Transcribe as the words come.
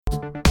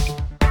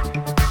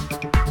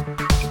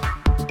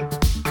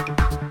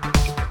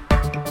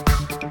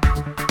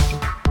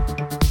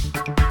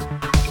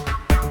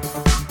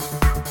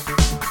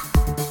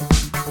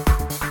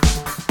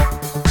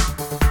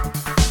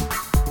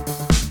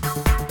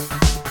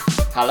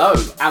Hello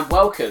and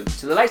welcome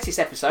to the latest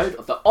episode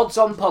of the Odds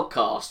On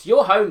podcast,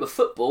 your home of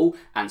football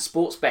and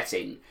sports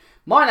betting.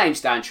 My name's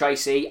Dan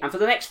Tracey, and for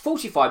the next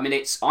 45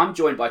 minutes I'm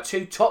joined by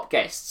two top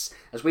guests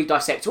as we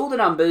dissect all the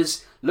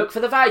numbers, look for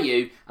the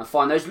value and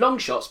find those long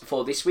shots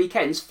before this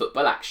weekend's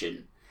football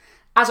action.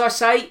 As I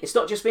say, it's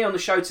not just me on the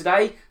show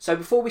today, so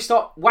before we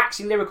start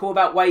waxing lyrical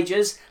about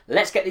wagers,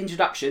 let's get the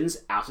introductions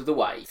out of the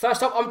way.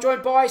 First up, I'm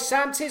joined by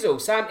Sam Tizzle.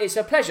 Sam, it's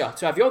a pleasure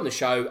to have you on the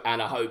show, and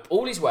I hope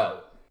all is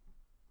well.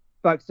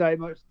 Thanks very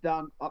much,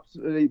 Dan.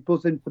 Absolutely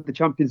buzzing for the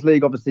Champions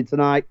League, obviously,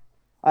 tonight.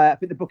 I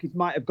think the bookies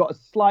might have got us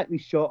slightly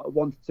short at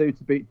 1-2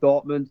 to beat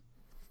Dortmund.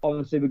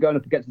 Obviously, we're going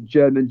up against a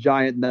German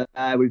giant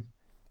there with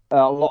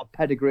a lot of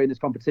pedigree in this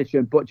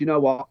competition. But do you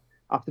know what?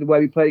 After the way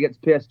we played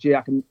against PSG,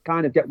 I can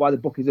kind of get why the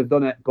bookies have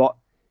done it. But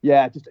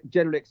yeah, just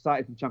generally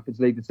excited for the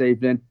Champions League this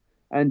evening.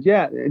 And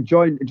yeah,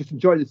 enjoying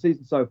the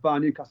season so far.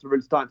 Newcastle are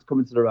really starting to come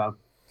into the round.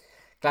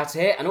 Glad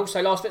to hear. And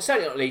also, last but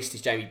certainly not least,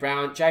 is Jamie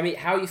Brown. Jamie,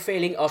 how are you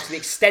feeling after the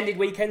extended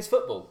weekend's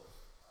football?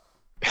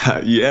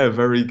 Yeah,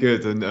 very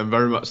good and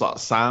very much like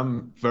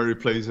Sam, very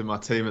pleased with my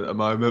team at the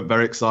moment.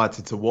 Very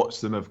excited to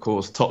watch them, of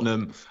course.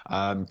 Tottenham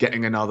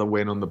getting another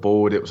win on the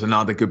board. It was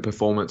another good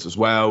performance as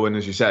well. And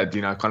as you said,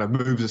 kind of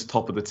moves us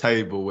top of the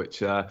table, which,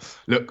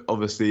 look,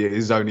 obviously it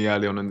is only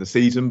early on in the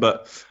season,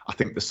 but I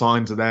think the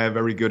signs are there,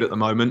 very good at the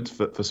moment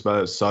for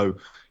Spurs. So,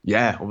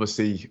 yeah,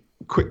 obviously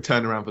quick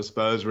turnaround for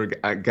Spurs. We're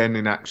again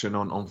in action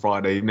on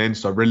Friday evening.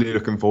 So really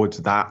looking forward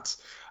to that.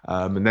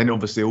 And then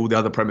obviously all the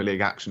other Premier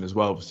League action as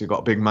well. Obviously got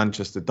a big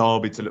Manchester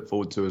derby to look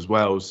forward to as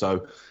well.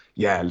 So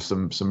yeah,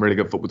 some really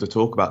good football to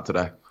talk about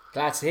today.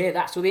 Glad to hear.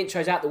 That's all the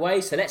intros out the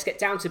way. So let's get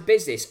down to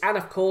business. And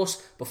of course,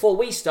 before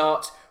we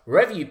start,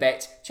 wherever you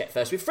bet, check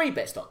first with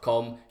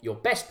freebets.com, your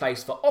best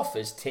place for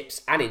offers,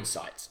 tips and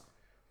insights.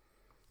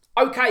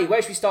 Okay,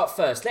 where should we start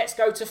first? Let's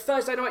go to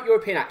Thursday night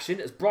European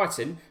action as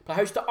Brighton play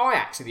host to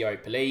Ajax in the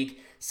Europa League.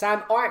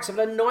 Sam, Ajax have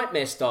had a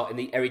nightmare start in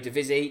the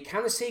Eredivisie.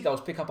 Can the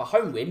Seagulls pick up a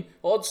home win?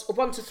 Odds of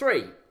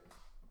 1-3.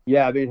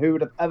 Yeah, I mean, who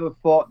would have ever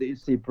thought that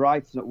you'd see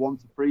Brighton at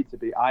 1-3 to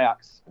beat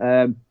Ajax?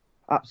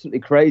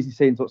 Absolutely crazy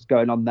seeing what's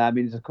going on there. I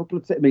mean, there's a couple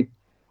of... I don't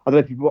know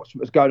if you've watched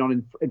what's going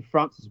on in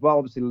France as well.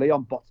 Obviously,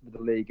 Lyon bottom of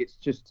the league. It's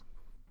just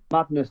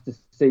madness to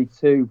see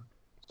two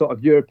sort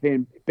of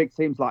European big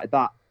teams like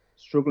that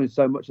struggling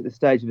so much at this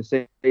stage of the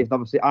season.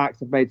 Obviously, Ajax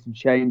have made some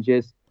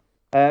changes.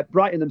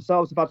 Brighton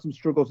themselves have had some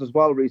struggles as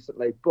well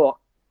recently, but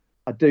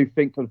I do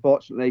think,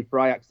 unfortunately, for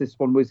Ajax, this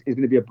one is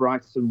going to be a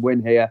Brighton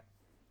win here.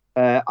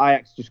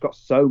 Ajax just got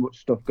so much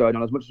stuff going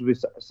on. As much as we're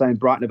saying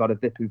Brighton have had a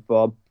dip in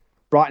form,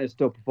 Brighton has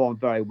still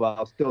performed very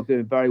well, still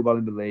doing very well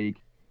in the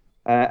league.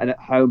 And at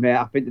home here,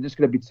 I think they're just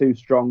going to be too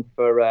strong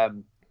for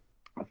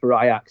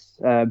Ajax.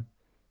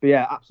 But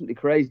yeah, absolutely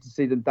crazy to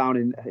see them down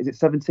in, is it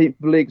 17th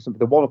of the league or something?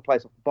 They're one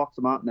place off the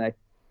bottom, aren't they?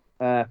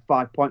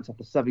 5 points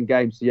after 7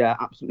 games. So yeah,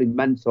 absolutely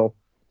mental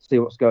to see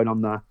what's going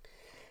on there.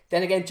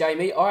 Then again,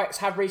 Jamie, Ajax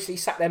have recently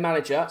sacked their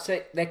manager,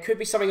 so there could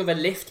be something of a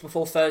lift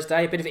before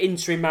Thursday, a bit of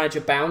interim manager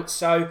bounce.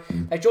 So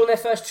they've drawn their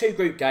first 2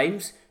 group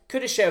games.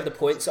 Could a share of the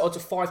points at odds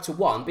of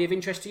 5-1 be of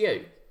interest to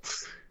you?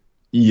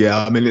 Yeah,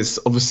 I mean, it's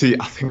obviously,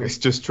 I think it's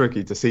just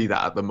tricky to see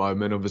that at the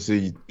moment.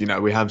 Obviously,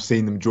 we have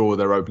seen them draw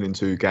their opening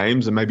 2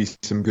 games and maybe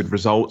some good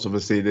results.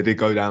 Obviously, they did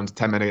go down to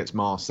 10 men against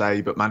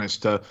Marseille, but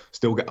managed to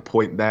still get a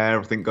point there.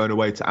 I think going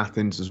away to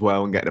Athens as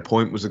well and getting a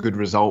point was a good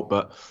result.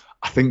 But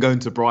I think going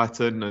to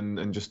Brighton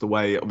and just the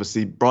way,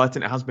 obviously,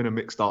 Brighton, it has been a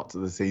mixed start to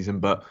the season,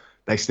 but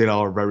they still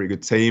are a very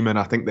good team. And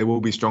I think they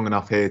will be strong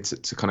enough here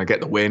to kind of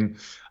get the win.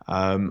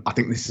 I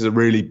think this is a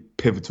really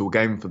pivotal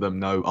game for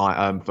them,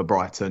 for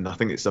Brighton. I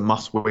think it's a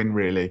must-win,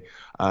 really.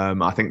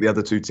 I think the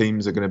other 2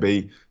 teams are going to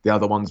be the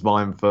other ones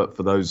vying for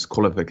those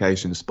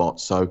qualification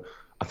spots. So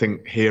I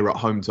think here at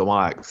home to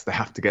Ajax, they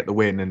have to get the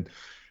win. And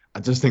I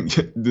just think,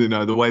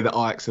 the way that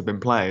Ajax have been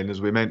playing,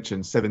 as we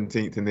mentioned,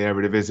 17th in the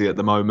Eredivisie at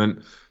the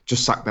moment,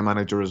 just sacked their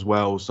manager as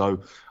well.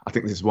 So I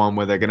think this is one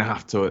where they're going to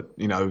have to,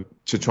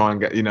 to try and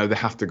get, they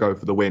have to go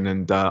for the win.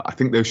 And I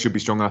think they should be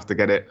strong enough to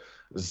get it.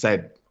 As I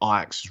said,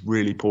 Ajax is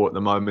really poor at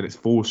the moment. It's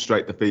 4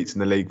 straight defeats in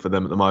the league for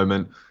them at the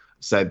moment.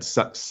 Sat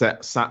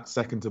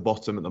second to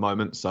bottom at the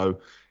moment. So,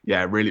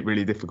 yeah, really,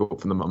 really difficult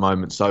for them at the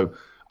moment. So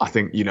I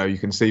think, you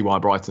can see why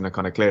Brighton are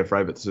kind of clear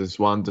favourites to this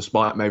one,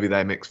 despite maybe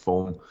their mixed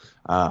form.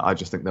 I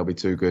just think they'll be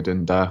too good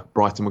and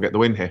Brighton will get the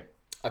win here.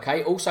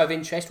 Okay, also of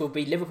interest will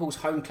be Liverpool's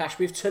home clash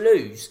with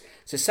Toulouse.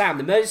 So Sam,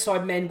 the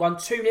Merseyside men won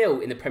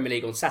 2-0 in the Premier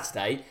League on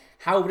Saturday.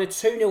 How would a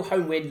 2-0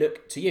 home win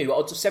look to you at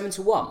odds of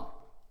 7-1?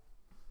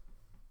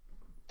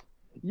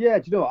 Yeah,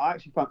 do you know what? I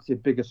actually fancy a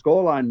bigger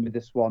scoreline with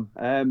this one.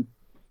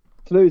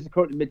 Toulouse are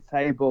currently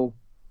mid-table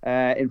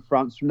in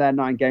France. From their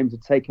 9 games, have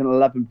taken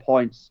 11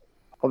 points.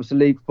 Obviously,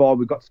 League 4,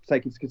 we've got to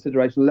take into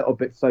consideration a little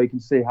bit so you can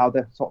see how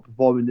they're sort of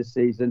performing this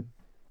season.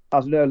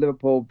 As we know,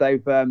 Liverpool,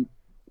 they've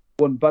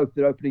won both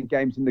their opening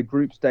games in the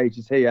group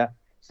stages here.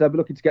 So they'll be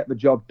looking to get the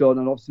job done.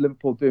 And obviously,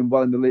 Liverpool doing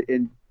well in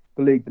the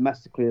league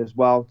domestically as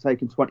well,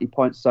 taking 20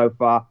 points so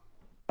far.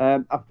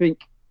 I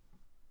think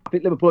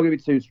Liverpool are going to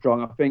be too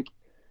strong. I think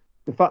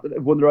the fact that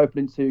they've won their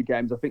opening 2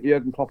 games, I think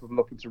Jurgen Klopp are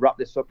looking to wrap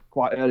this up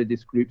quite early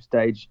this group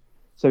stage,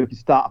 so we can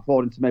start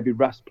affording to maybe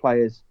rest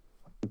players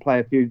and play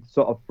a few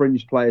sort of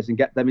fringe players and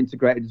get them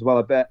integrated as well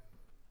a bit,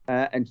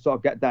 and sort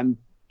of get them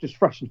just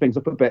freshen things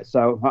up a bit.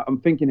 So I'm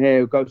thinking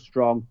here, go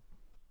strong,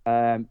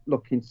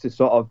 looking to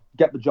sort of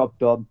get the job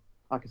done.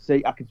 I could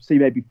see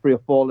maybe 3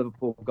 or 4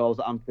 Liverpool goals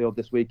at Anfield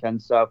this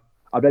weekend, so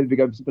I'd maybe be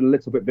going for something a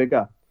little bit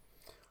bigger.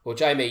 Well,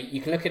 Jamie,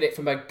 you can look at it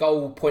from a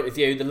goal point of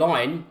view. The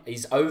line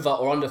is over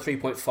or under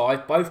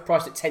 3.5, both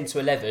priced at 10 to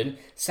 11.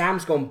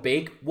 Sam's gone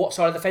big. What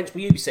side of the fence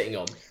will you be sitting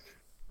on?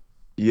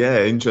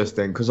 Yeah,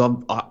 interesting, because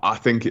I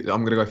think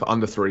I'm going to go for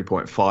under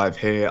 3.5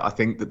 here. I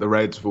think that the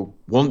Reds will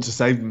want to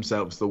save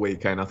themselves the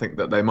weekend. I think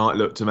that they might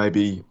look to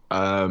maybe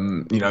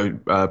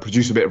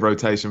produce a bit of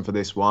rotation for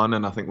this one,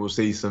 and I think we'll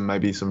see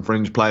maybe some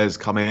fringe players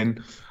come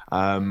in,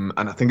 and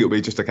I think it'll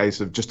be just a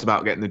case of just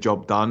about getting the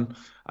job done.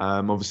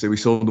 Obviously, we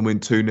saw them win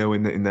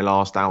 2-0 in their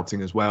last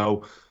outing as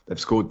well. They've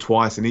scored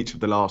twice in each of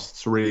the last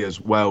 3 as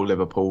well,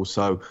 Liverpool.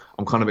 So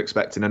I'm kind of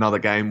expecting another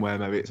game where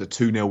maybe it's a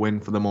 2-0 win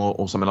for them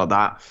or something like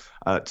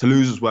that.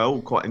 Toulouse as well,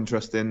 quite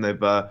interesting.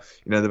 They've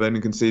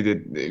only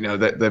conceded,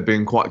 they've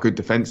been quite good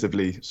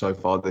defensively so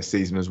far this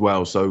season as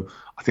well. So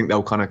I think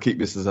they'll kind of keep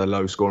this as a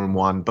low scoring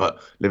one,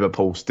 but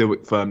Liverpool still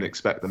firmly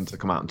expect them to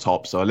come out on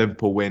top. So a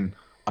Liverpool win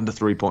under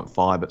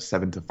 3.5 at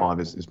 7 to 5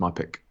 is my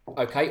pick.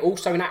 Okay,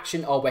 also in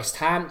action are West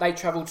Ham. They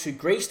travelled to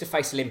Greece to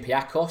face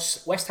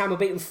Olympiacos. West Ham were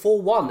beaten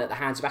 4-1 at the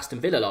hands of Aston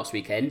Villa last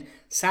weekend.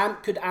 Sam,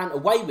 could an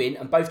away win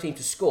and both teams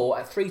to score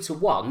at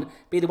 3-1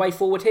 be the way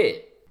forward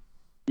here?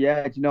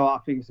 Yeah, do you know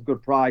what? I think it's a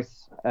good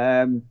price.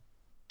 I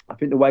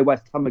think the way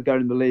West Ham are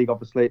going in the league,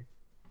 obviously,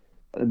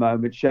 at the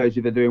moment, shows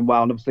you they're doing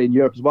well. And obviously in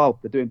Europe as well,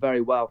 they're doing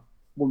very well.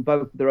 Won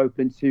both of their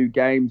opening 2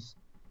 games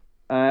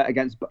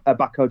against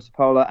Bacco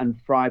Tipola and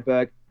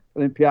Freiburg.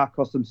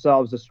 Olympiacos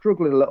themselves are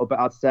struggling a little bit,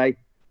 I'd say.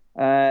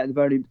 They've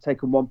only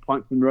taken 1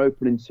 point from their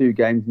opening 2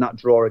 games, and that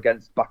draw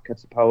against Bacco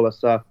Tipola.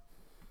 So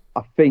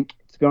I think,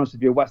 to be honest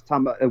with you, West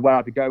Ham are where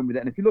I'd be going with it.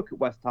 And if you look at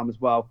West Ham as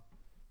well,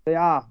 they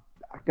are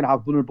going to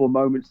have vulnerable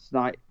moments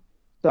tonight.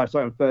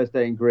 Sorry, on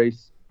Thursday in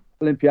Greece.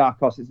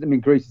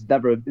 Olympiacos, Greece is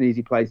never an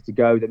easy place to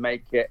go. They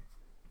make it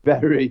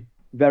very,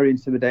 very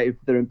intimidating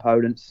for their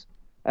opponents.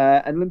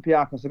 And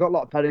Olympiacos have got a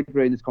lot of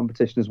pedigree in this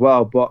competition as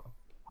well, but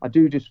I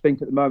do just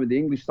think at the moment the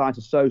English sides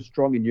are so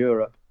strong in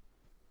Europe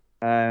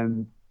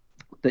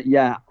that,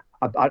 yeah,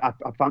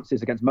 I fancy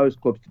this against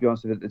most clubs, to be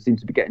honest with you, that seem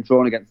to be getting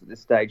drawn against at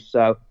this stage.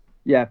 So,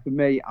 yeah, for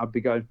me, I'd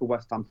be going for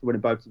West Ham to win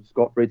in both teams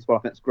score 3-1. I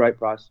think that's a great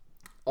price.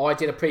 I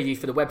did a preview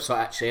for the website,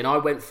 actually, and I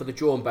went for the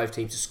draw on both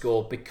teams to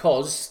score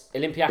because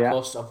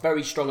Olympiacos are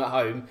very strong at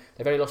home.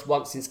 They've only lost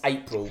once since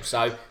April,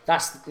 so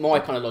that's my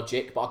kind of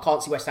logic, but I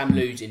can't see West Ham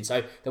losing,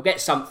 so they'll get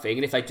something,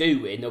 and if they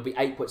do win, they'll be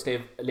 8 points clear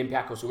of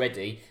Olympiacos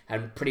already,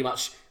 and pretty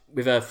much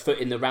with a foot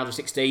in the round of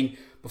 16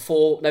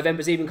 before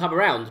November's even come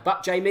around.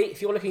 But Jamie,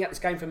 if you're looking at this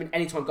game from an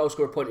anytime goal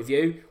scorer point of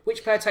view,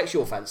 which player takes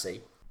your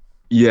fancy?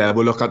 Yeah,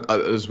 well, look,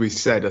 as we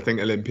said, I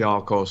think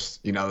Olympiacos,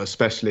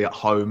 especially at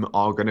home,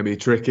 are going to be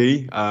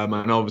tricky.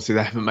 And obviously,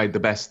 they haven't made the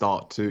best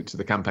start to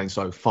the campaign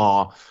so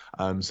far.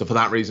 So for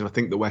that reason, I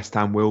think the West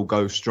Ham will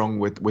go strong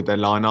with their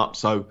lineup.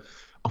 So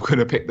I'm going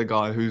to pick the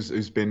guy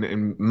who's been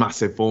in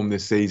massive form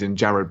this season,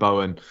 Jared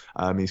Bowen.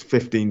 He's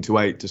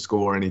 15-8 to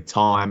score any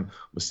time.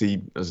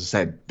 Obviously, as I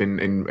said,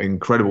 been in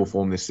incredible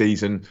form this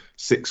season.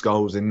 6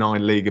 goals in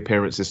 9 league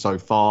appearances so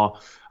far.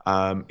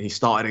 He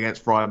started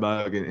against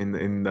Freiburg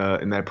in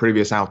their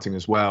previous outing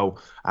as well,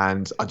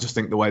 and I just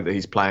think the way that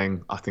he's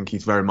playing, I think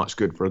he's very much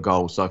good for a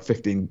goal. So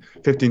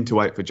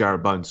 15-8 for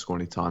Jared Bowen to score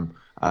any time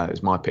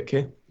is my pick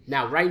here.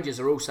 Now, Rangers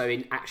are also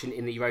in action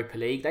in the Europa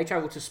League. They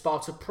travel to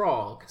Sparta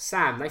Prague.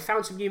 Sam, they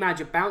found some new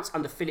manager bounce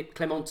under Philippe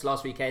Clement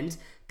last weekend.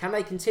 Can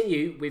they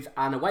continue with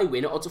an away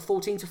win at odds of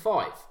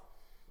 14-5?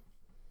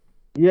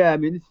 Yeah,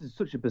 this is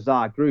such a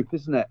bizarre group,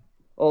 isn't it?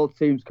 All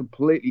teams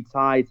completely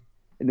tied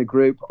in the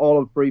group, all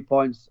on 3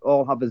 points,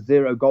 all have a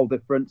 0 goal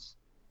difference.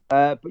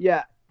 But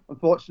yeah,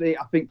 unfortunately,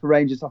 I think for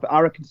Rangers,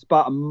 I reckon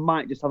Sparta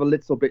might just have a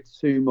little bit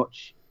too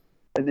much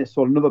in this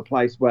one. Another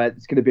place where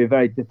it's going to be a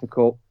very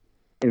difficult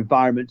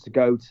environment to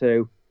go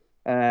to.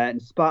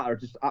 And Sparta are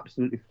just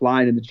absolutely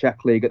flying in the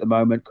Czech League at the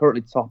moment,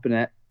 currently topping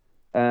it.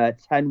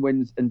 10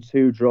 wins and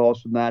 2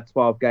 draws from their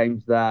 12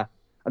 games there.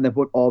 And they've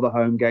won all the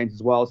home games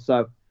as well.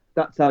 So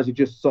that tells you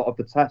just sort of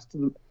the test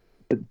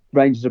that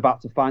Rangers are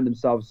about to find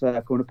themselves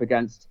coming up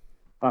against.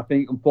 I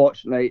think,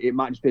 unfortunately, it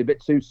might just be a bit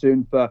too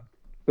soon for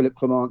Philippe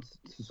Clement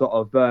to sort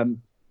of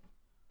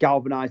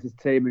galvanise his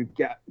team and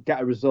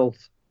get a result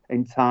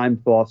in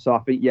time for. So I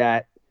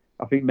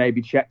think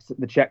maybe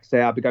the Czechs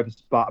say I'll be going for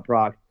Sparta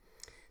Prague.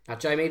 Now,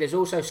 Jamie, there's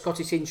also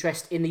Scottish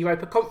interest in the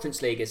Europa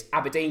Conference League as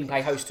Aberdeen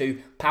play host to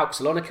PAOK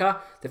Salonika.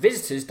 The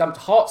visitors dumped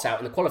Hearts out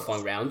in the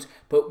qualifying round,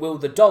 but will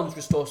the Dons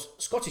restore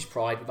Scottish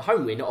pride with a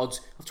home win at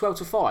odds of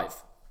 12-5?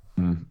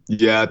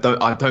 Yeah,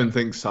 I don't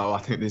think so. I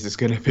think this is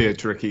going to be a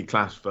tricky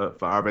clash for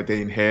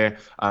Aberdeen here.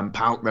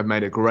 PAOK, they've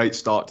made a great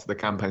start to the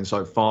campaign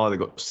so far. They've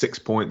got 6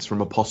 points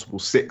from a possible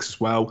 6 as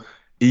well.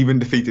 even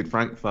defeated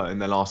Frankfurt in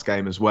their last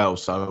game as well.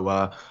 So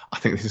I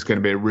think this is going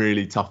to be a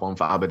really tough one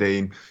for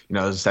Aberdeen.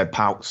 As I said,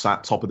 PAOK's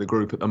at top of the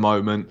group at the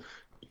moment.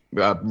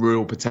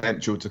 Real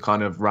potential to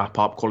kind of wrap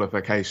up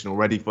qualification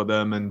already for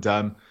them. And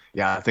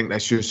I think they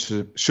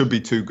should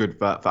be too good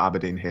for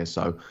Aberdeen here.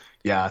 So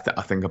I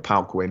think a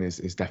PAOK win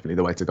is definitely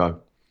the way to go.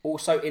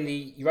 Also in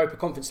the Europa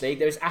Conference League,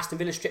 there is Aston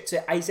Villa trip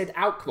to AZ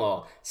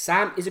Alkmaar.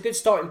 Sam, is a good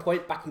starting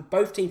point backing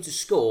both teams to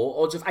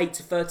score, odds of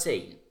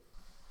 8-13.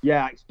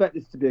 Yeah, I expect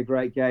this to be a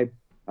great game.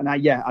 And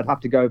I'd have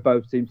to go with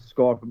both teams to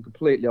score, if I'm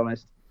completely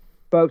honest.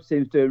 Both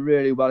teams doing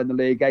really well in the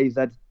league. AZ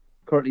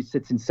currently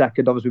sits in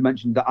second. Obviously, we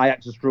mentioned that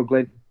Ajax are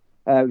struggling.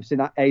 We've seen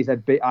that AZ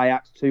beat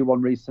Ajax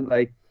 2-1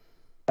 recently.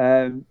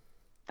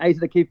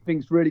 AZ are keeping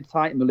things really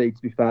tight in the league,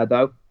 to be fair,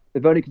 though.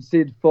 They've only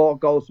conceded 4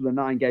 goals from the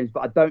 9 games,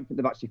 but I don't think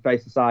they've actually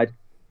faced a side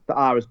that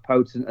are as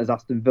potent as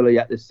Aston Villa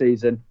yet this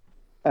season.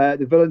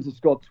 The Villains have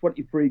scored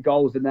 23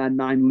 goals in their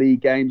 9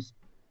 league games,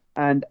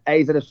 and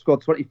AZ have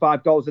scored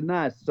 25 goals in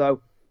theirs.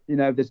 So,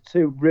 there's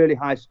 2 really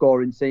high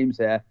scoring teams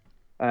here,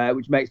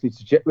 which makes me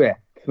suggest,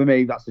 for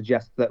me, that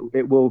suggests that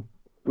we'll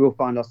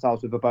find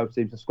ourselves with both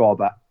teams to score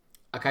bet.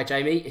 Okay,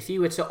 Jamie, if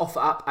you were to offer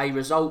up a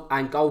result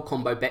and goal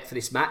combo bet for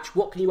this match,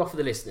 what can you offer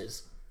the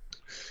listeners?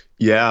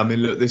 Yeah, I mean,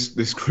 look,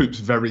 this group's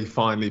very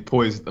finely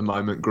poised at the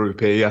moment,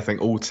 Group E. I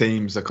think all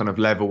teams are kind of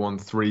level on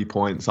 3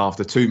 points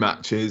after 2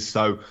 matches.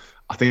 So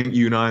I think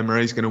Unai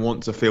Emery's going to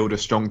want to field a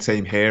strong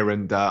team here.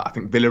 And I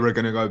think Villa are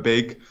going to go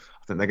big.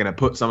 I think they're going to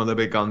put some of the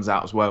big guns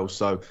out as well.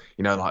 So,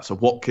 so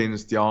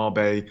Watkins,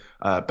 Diaby,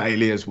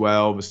 Bailey as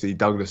well. Obviously,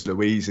 Douglas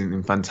Luiz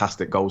in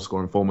fantastic goal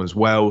scoring form as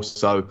well.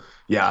 So,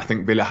 I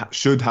think Villa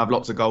should have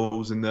lots of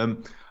goals in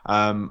them.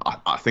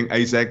 I think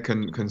AZ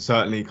can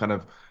certainly kind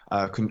of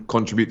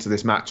contribute to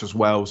this match as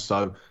well.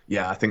 So,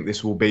 I think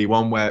this will be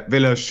one where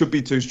Villa should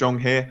be too strong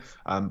here.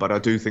 But I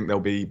do think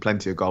there'll be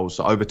plenty of goals.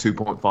 So over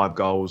 2.5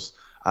 goals,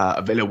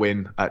 a Villa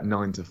win at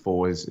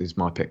 9-4 is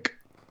my pick.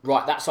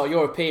 Right, that's our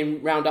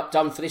European roundup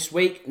done for this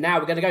week. Now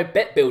we're going to go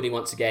bet building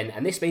once again,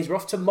 and this means we're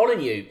off to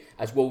Molineux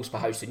as Wolves for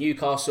host to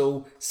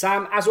Newcastle.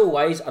 Sam, as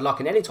always, I'd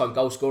like an anytime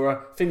goal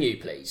scorer from you,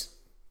 please.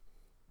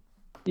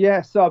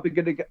 Yeah, so I'll be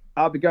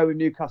going with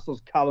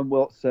Newcastle's Callum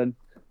Wilson.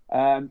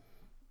 The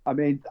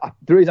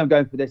reason I'm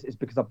going for this is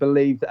because I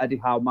believe that Eddie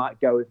Howe might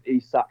go with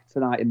Isak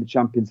tonight in the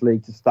Champions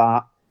League to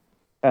start,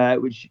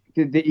 which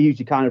he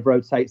usually kind of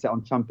rotates it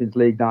on Champions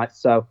League nights.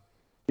 So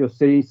you'll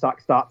see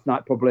Isak start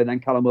tonight probably, and then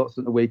Callum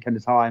Wilson at the weekend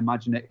is how I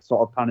imagine it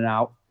sort of panning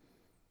out.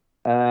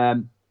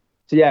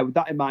 With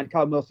that in mind,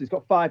 Callum Wilson's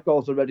got 5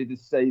 goals already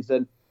this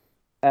season,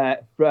 and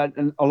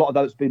a lot of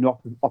those have been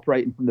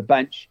operating from the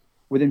bench.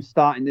 With him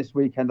starting this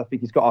weekend, I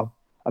think he's got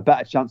a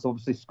better chance,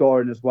 obviously,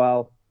 scoring as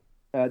well.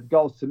 The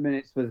goals to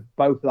minutes for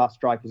both of our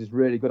strikers is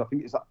really good. I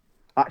think it's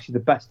actually the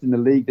best in the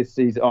league this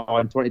season,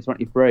 in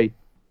 2023.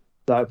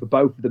 So for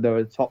both of them, they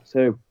were the top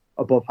 2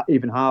 above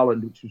even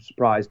Haaland, which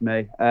surprised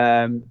me.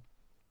 I'll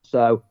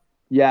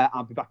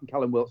be backing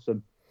Callum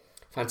Wilson.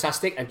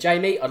 Fantastic. And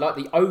Jamie, I'd like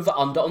the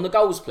over-under on the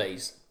goals,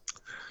 please.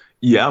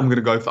 Yeah, I'm going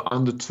to go for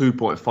under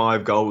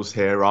 2.5 goals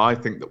here. I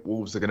think that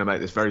Wolves are going to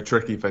make this very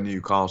tricky for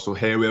Newcastle.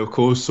 Here we, of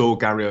course, saw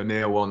Gary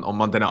O'Neill on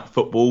Monday Night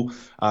Football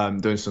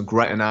doing some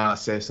great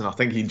analysis. And I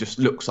think he just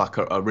looks like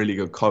a really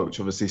good coach.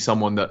 Obviously,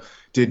 someone that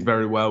did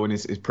very well in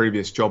his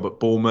previous job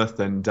at Bournemouth.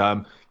 And,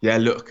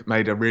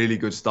 made a really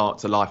good start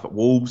to life at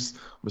Wolves.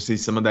 Obviously,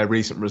 some of their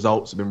recent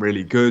results have been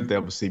really good. They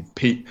obviously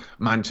beat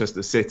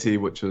Manchester City,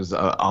 which was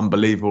an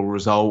unbelievable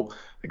result.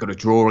 They got a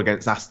draw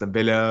against Aston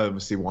Villa,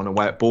 obviously won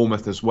away at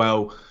Bournemouth as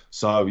well.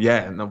 So,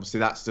 and obviously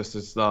that's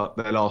just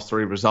their last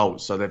 3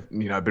 results. So they've,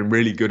 been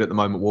really good at the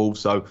moment, Wolves.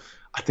 So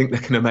I think they're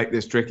going to make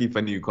this tricky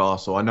for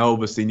Newcastle. I know,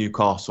 obviously,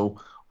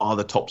 Newcastle are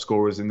the top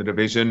scorers in the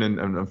division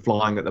and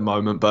flying at the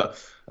moment.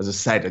 But as I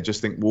said, I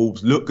just think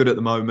Wolves look good at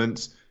the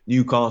moment.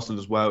 Newcastle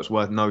as well, it's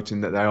worth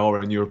noting that they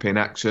are in European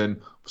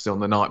action. Obviously on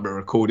the night we're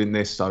recording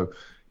this. So,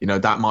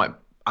 that might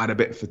add a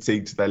bit of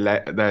fatigue to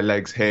their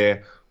legs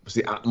here.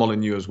 Obviously at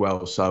Molineux as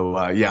well. So,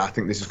 I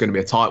think this is going to be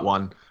a tight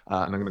one.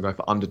 And I'm going to go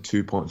for under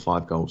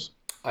 2.5 goals.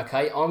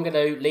 Okay, I'm going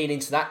to lean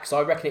into that because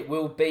I reckon it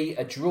will be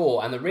a draw.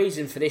 And the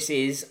reason for this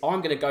is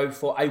I'm going to go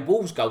for a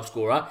Wolves goal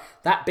scorer,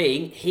 that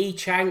being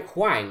Hee-Chan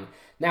Hwang.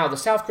 Now, the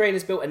South Korean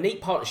has built a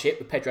neat partnership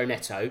with Pedro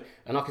Neto,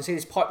 and I can see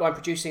this pipeline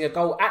producing a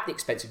goal at the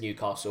expense of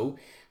Newcastle.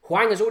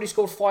 Hwang has already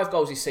scored 5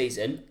 goals this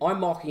season. I'm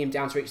marking him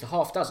down to reach the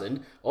half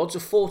dozen, odds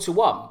of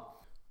 4-1.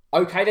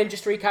 Okay, then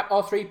just to recap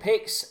our 3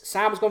 picks.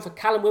 Sam has gone for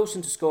Callum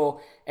Wilson to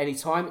score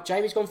anytime.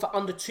 Jamie's gone for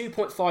under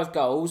 2.5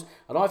 goals.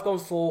 And I've gone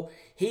for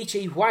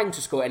Hee-Chan Hwang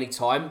to score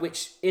anytime,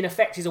 which in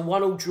effect is a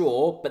 1-1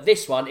 draw. But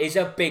this one is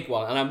a big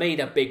one, and I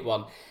mean a big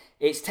one.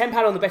 It's £10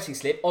 on the betting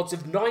slip, odds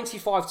of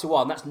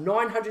 95-1. That's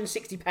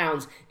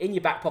 £960 in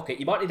your back pocket.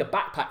 You might need a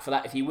backpack for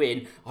that if you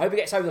win. I hope it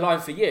gets over the line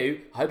for you.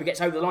 I hope it gets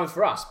over the line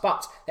for us.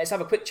 But let's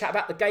have a quick chat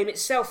about the game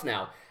itself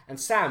now. And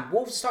Sam,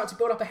 Wolves are starting to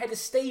build up a head of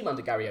steam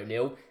under Gary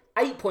O'Neill.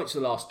 8 points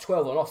of the last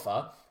 12 on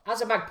offer. As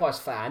a Magpies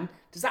fan,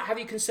 does that have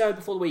you concerned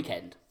before the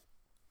weekend?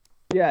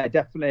 Yeah,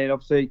 definitely. And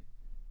obviously,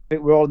 I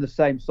think we're all on the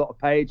same sort of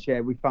page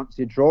here. We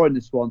fancy a draw in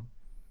this one.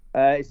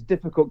 It's a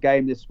difficult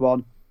game, this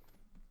one.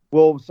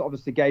 Wolves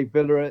obviously gave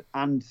Villa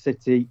and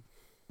City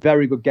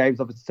very good games,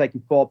 obviously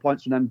taking 4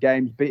 points from them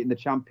games, beating the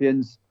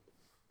champions,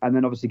 and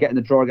then obviously getting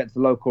the draw against the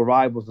local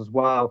rivals as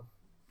well.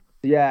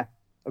 So, yeah,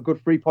 a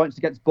good 3 points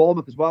against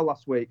Bournemouth as well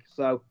last week.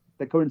 So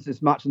they're coming into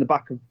this match in the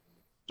back of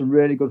some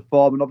really good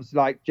form. And obviously,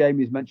 like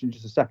Jamie's mentioned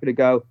just a second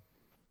ago,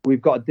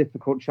 we've got a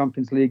difficult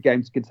Champions League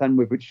game to contend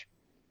with, which,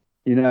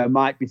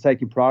 might be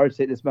taking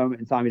priority at this moment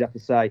in time, you'd have to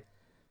say,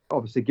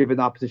 obviously given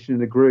our position in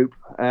the group.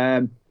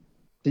 So,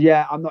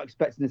 yeah, I'm not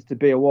expecting this to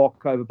be a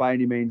walkover by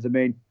any means. I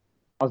mean,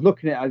 I was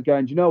looking at it, I was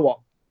going, do you know what?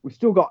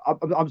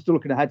 I'm still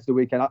looking ahead to the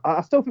weekend.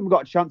 I still think we've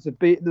got a chance of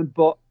beating them,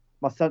 but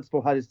my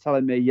sensible head is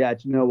telling me, yeah,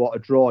 do you know what? A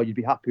draw, you'd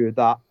be happy with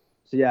that.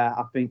 So, yeah,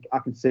 I think I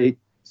can see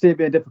it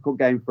being a difficult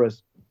game for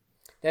us.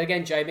 Then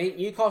again, Jamie,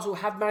 Newcastle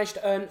have managed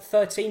to earn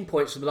 13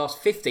 points from the last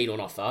 15 on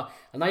offer,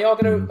 and they are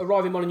going to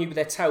arrive in Molineux with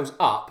their tails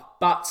up.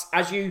 But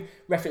as you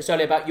referenced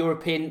earlier about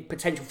European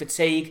potential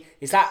fatigue,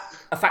 is that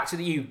a factor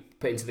that you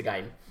put into the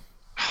game?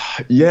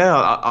 Yeah,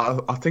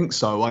 I think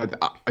so.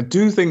 I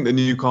do think that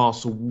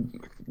Newcastle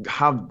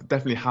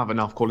definitely have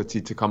enough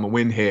quality to come and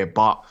win here.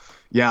 But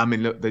yeah, I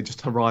mean, look, they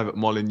just arrive at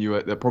Molineux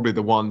at probably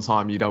the one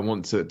time you don't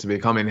want to be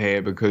coming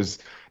here because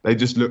they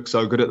just look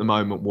so good at the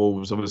moment.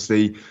 Wolves,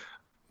 obviously,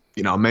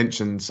 I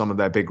mentioned some of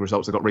their big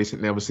results they got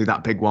recently. Obviously,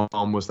 that big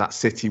one was that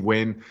City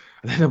win.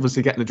 And then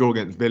obviously getting a draw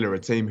against Villa, a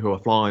team who are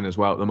flying as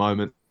well at the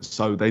moment.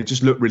 So they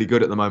just look really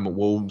good at the moment,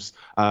 Wolves.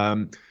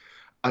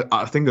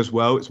 I think as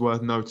well, it's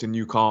worth noting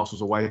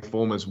Newcastle's away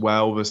form as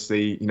well.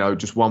 Obviously,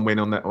 just one win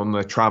on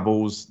their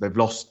travels. They've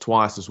lost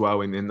twice as well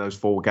in those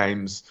 4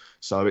 games.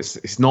 So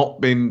it's not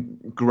been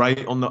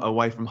great on the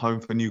away from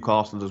home for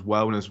Newcastle as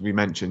well. And as we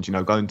mentioned,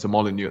 going to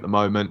Molineux at the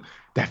moment,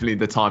 definitely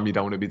the time you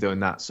don't want to be doing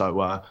that.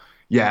 So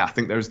yeah, I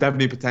think there's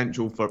definitely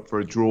potential for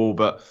a draw.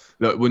 But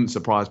look, it wouldn't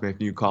surprise me if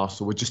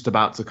Newcastle were just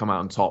about to come out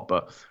on top.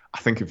 But I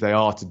think if they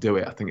are to do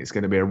it, I think it's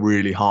going to be a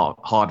really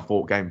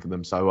hard-fought game for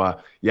them. So,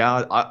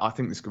 yeah, I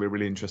think this could be a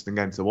really interesting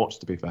game to watch,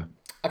 to be fair.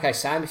 Okay,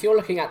 Sam, if you're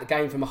looking at the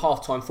game from a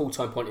half-time,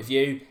 full-time point of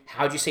view,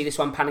 how do you see this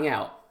one panning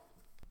out?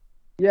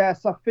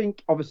 Yes, I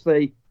think,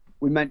 obviously,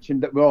 we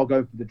mentioned that we're all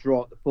going for the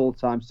draw at the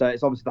full-time, so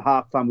it's obviously the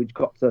half-time we've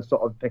got to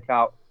sort of pick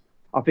out.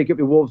 I think it'll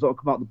be Wolves that will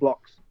come out the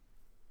blocks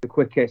the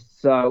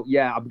quickest. So,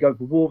 yeah, I'll be going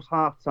for Wolves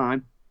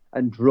half-time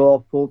and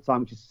draw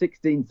full-time, which is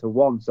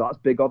 16-1, so that's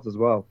big odds as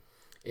well.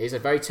 It is a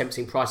very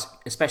tempting price,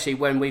 especially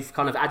when we've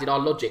kind of added our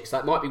logic, so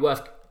that might be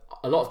worth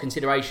a lot of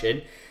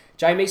consideration.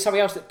 Jamie,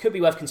 something else that could be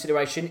worth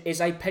consideration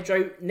is a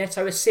Pedro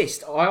Neto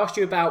assist. I asked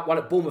you about one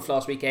at Bournemouth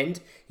last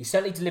weekend. He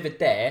certainly delivered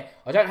there.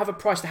 I don't have a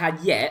price to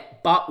hand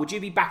yet, but would you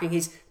be backing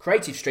his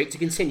creative streak to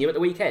continue at the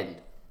weekend?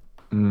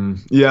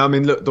 Yeah, I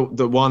mean, look,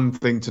 the one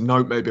thing to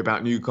note maybe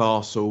about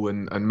Newcastle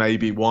and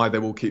maybe why they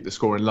will keep the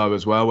scoring low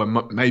as well,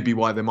 and maybe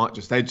why they might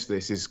just edge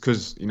this is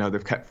because,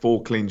 they've kept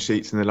 4 clean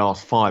sheets in the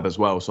last 5 as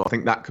well. So I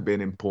think that could be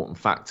an important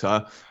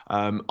factor.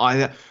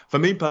 For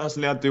me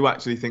personally, I do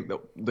actually think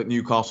that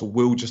Newcastle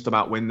will just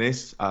about win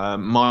this.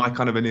 My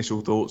kind of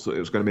initial thoughts that it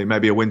was going to be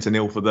maybe a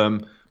 1-0 for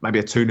them, maybe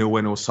a 2-0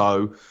 win or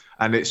so.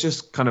 And it's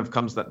just kind of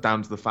comes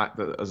down to the fact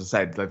that, as I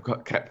said,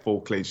 they've kept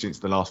 4 clean sheets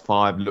in the last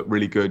 5, look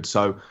really good.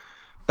 So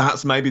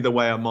that's maybe the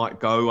way I might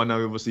go. I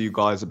know obviously you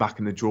guys are back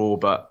in the draw,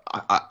 but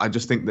I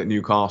just think that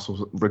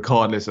Newcastle,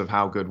 regardless of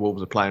how good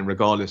Wolves are playing,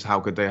 regardless of how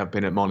good they have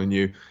been at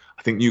Molineux,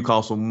 I think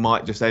Newcastle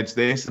might just edge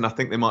this, and I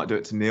think they might do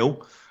it to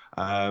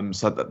 0.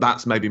 So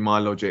that's maybe my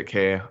logic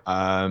here.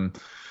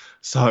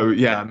 So,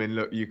 yeah, I mean,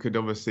 look, you could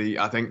obviously,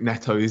 I think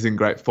Neto is in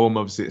great form.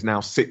 Obviously, it's now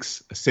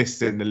 6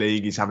 assists in the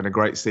league. He's having a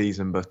great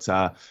season. But,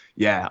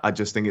 yeah, I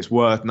just think it's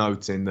worth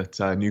noting that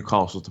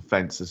Newcastle's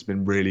defence has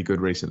been really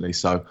good recently.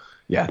 So,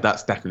 yeah,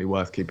 that's definitely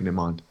worth keeping in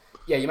mind.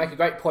 Yeah, you make a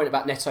great point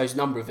about Neto's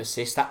number of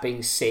assists, that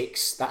being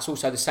 6. That's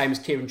also the same as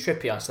Kieran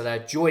Trippier. So they're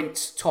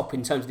joint top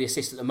in terms of the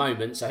assists at the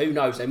moment. So who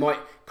knows, they might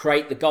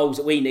create the goals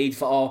that we need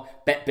for our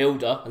bet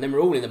builder, and then we're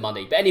all in the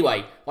money. But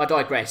anyway, I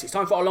digress. It's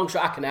time for our long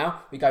shot acca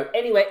now. We go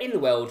anywhere in the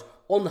world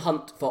on the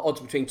hunt for odds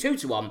between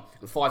 2-1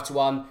 and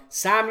 5-1.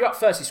 Sam, you're up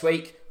first this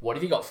week. What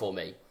have you got for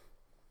me?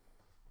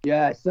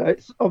 Yeah, so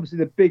it's obviously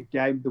the big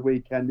game of the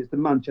weekend. It's the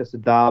Manchester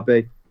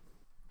derby.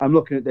 I'm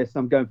looking at this.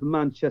 I'm going for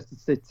Manchester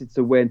City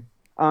to win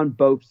and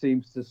both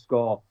teams to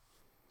score.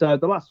 So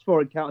the last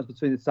 4 encounters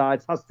between the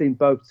sides has seen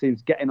both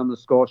teams getting on the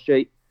score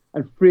sheet,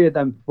 and 3 of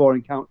them 4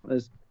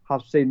 encounters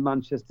have seen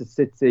Manchester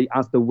City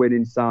as the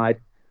winning side.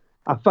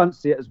 I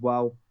fancy it as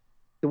well.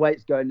 The way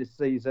it's going this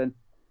season,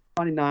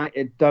 Man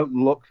United don't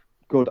look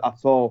good at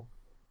all.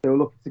 They were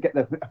looking to get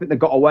I think they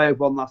got away with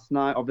one last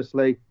night,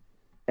 obviously,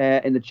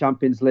 in the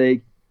Champions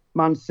League.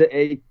 Man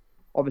City,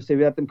 obviously,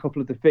 we had them a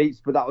couple of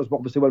defeats, but that was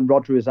obviously when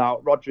Rodri was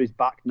out. Rodri is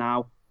back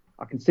now.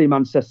 I can see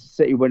Manchester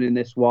City winning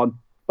this one,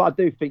 but I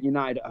do think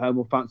United at home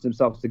will fancy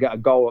themselves to get a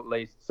goal at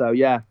least. So,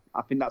 yeah,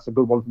 I think that's a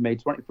good one for me.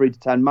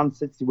 23-10, Man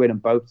City win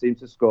and both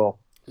teams to score.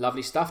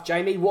 Lovely stuff.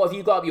 Jamie, what have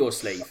you got up your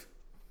sleeve?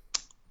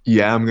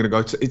 Yeah, I'm going to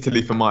go to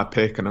Italy for my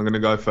pick, and I'm going to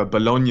go for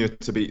Bologna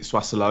to beat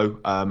Sassuolo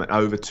at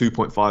over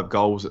 2.5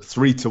 goals at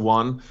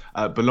 3-1.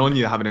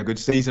 Bologna are having a good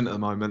season at the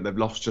moment. They've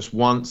lost just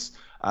once.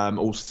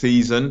 all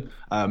season,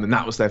 and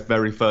that was their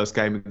very first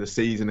game of the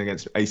season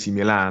against AC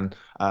Milan.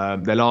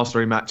 Their last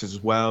 3 matches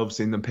as well, I've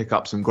seen them pick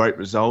up some great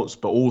results,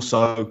 but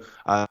also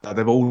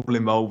they've all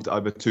involved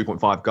over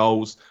 2.5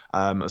 goals.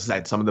 As I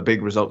said, some of the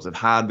big results they've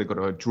had, they've got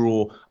a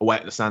draw away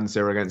at the San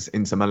Siro against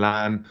Inter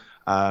Milan.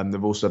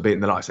 They've also beaten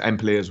the likes of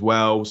Empoli as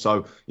well,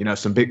 so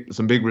some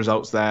big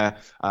results there.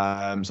 So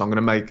I'm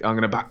going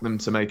to back them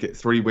to make it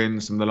 3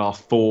 wins from the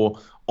last 4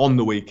 on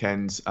the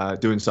weekend,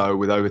 doing so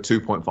with over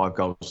 2.5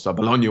 goals. So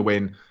Bologna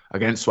win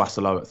against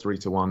Sassuolo at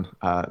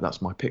 3-1.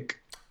 That's my pick.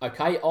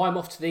 Okay, I'm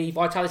off to the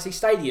Vitality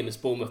Stadium as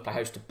Bournemouth play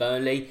host to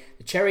Burnley.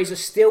 The Cherries are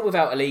still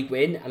without a league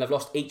win and have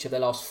lost each of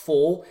their last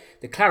 4.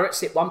 The Clarets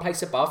sit 1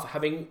 place above,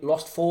 having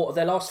lost 4 of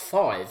their last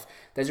 5.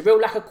 There's a real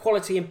lack of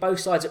quality in both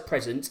sides at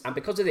present, and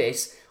because of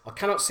this, I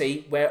cannot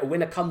see where a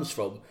winner comes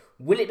from.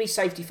 Will it be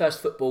safety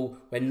first football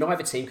when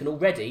neither team can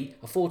already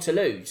afford to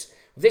lose?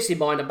 With this in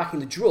mind, I'm backing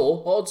the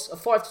draw, odds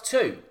of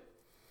 5-2.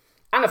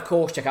 And of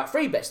course, check out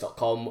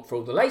freebets.com for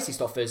all the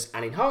latest offers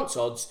and enhanced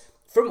odds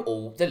from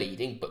all the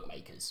leading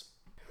bookmakers.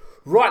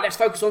 Right, let's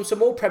focus on some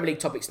more Premier League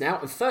topics now.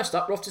 And first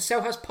up, we're off to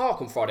Selhurst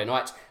Park on Friday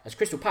night as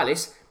Crystal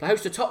Palace play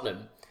host to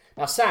Tottenham.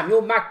 Now, Sam,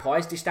 your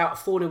Magpies dished out a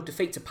 4-0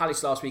 defeat to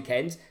Palace last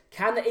weekend.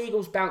 Can the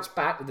Eagles bounce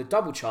back with a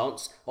double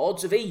chance or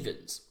odds of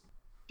evens?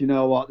 Do you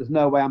know what? There's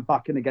no way I'm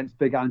backing against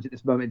Big Ange at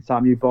this moment in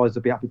time. You boys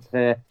will be happy to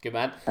hear. Good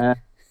man.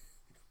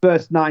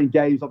 First 9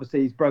 games, obviously,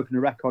 he's broken a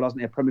record,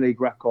 hasn't he? A Premier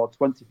League record,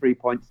 23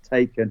 points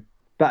taken.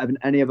 Better than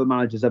any other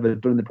manager's ever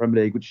done in the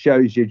Premier League, which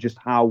shows you just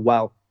how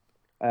well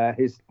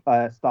his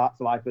start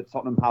to life at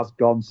Tottenham has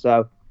gone.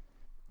 So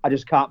I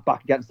just can't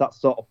back against that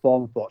sort of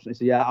form, unfortunately.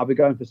 So yeah, I'll be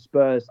going for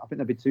Spurs. I think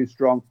they'll be too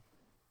strong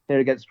here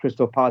against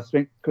Crystal Palace. I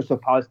think Crystal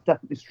Palace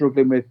definitely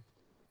struggling with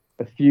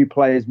a few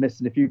players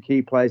missing, a few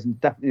key players,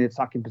 and definitely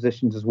attacking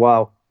positions as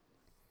well.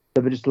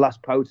 So they're just less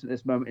potent at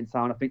this moment in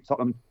time. I think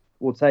Tottenham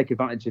will take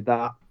advantage of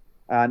that.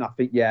 And I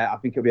think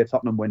it'll be a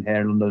Tottenham win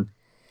here in London.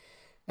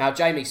 Now,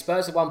 Jamie,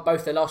 Spurs have won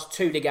both their last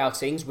 2 league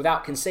outings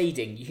without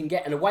conceding. You can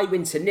get an away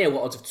win to 0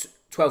 at odds of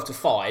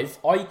 12-5.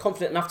 Are you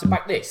confident enough to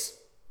back this?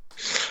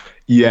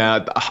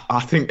 Yeah, I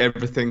think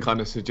everything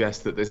kind of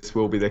suggests that this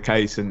will be the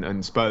case,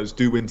 and Spurs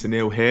do win to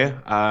 0 here.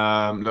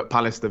 Look,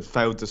 Palace, they've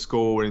failed to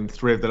score in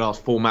 3 of the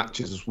last 4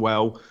 matches as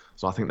well.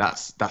 So I think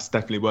that's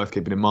definitely worth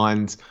keeping in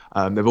mind.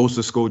 They've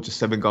also scored just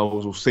 7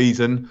 goals all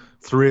season.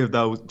 3 of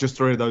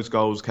those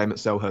goals came at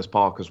Selhurst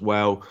Park as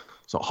well.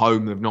 So at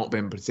home, they've not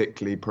been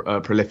particularly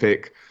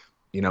prolific.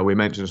 We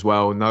mentioned as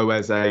well, no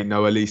Eze,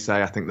 no Elise.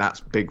 I think that's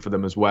big for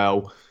them as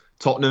well.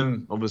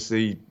 Tottenham,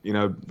 obviously,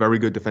 very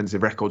good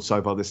defensive record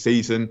so far this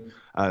season.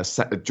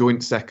 Set a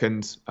joint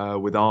second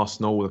with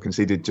Arsenal. They've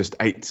conceded just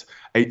eight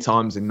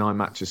times in 9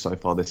 matches so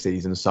far this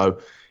season. So,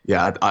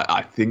 yeah,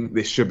 I think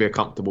this should be a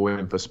comfortable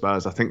win for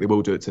Spurs. I think they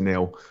will do it to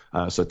 0.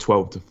 So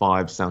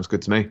 12-5 sounds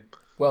good to me.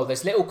 Well,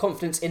 there's little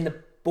confidence in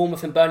the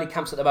Bournemouth and Burnley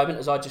camps at the moment,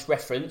 as I just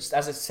referenced.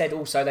 As I said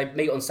also, they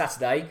meet on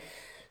Saturday.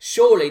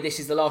 Surely this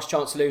is the last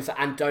chance saloon for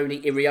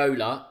Andoni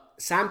Iraola.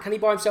 Sam, can he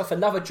buy himself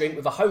another drink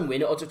with a home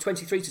win at odds of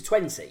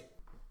 23-20?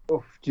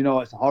 Do you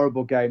know, it's a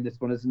horrible game, this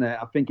one, isn't it?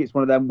 I think it's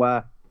one of them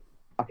where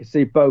I can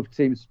see both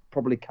teams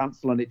probably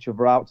cancelling each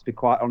other out, to be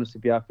quite honest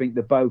with you. I think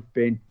they've both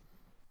been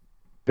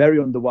very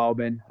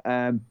underwhelming.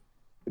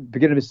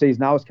 Beginning of the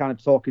season, I was kind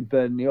of talking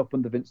Burnley up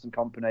under Vincent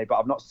Kompany, but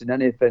I've not seen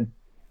anything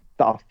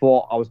that I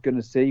thought I was going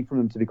to see from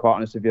them, to be quite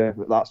honest with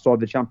you. That saw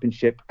the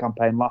Championship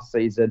campaign last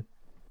season.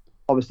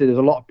 Obviously, there's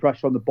a lot of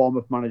pressure on the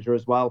Bournemouth manager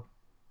as well.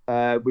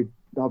 With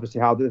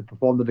obviously how they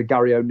performed under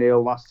Gary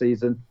O'Neill last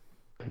season,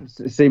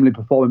 seemingly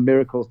performing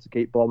miracles to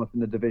keep Bournemouth in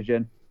the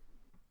division.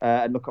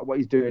 And look at what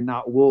he's doing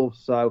now at Wolves.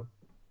 So,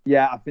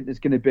 yeah, I think there's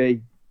going to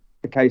be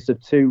a case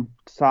of 2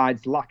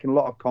 sides lacking a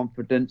lot of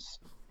confidence,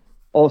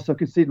 also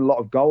conceding a lot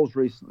of goals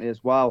recently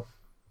as well.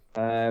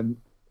 And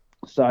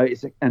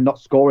not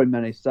scoring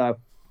many. So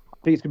I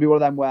think it's going to be one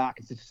of them where I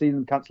can see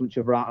them cancel each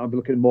other out, and I'll be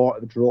looking more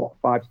at the draw,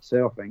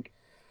 5-2, I think.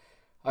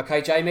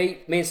 Okay, Jamie,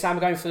 me and Sam are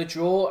going for the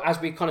draw. As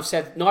we kind of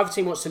said, neither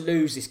team wants to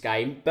lose this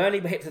game.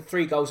 Burnley were hit for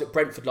 3 goals at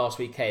Brentford last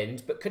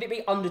weekend, but could it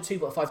be under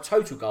 2.5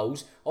 total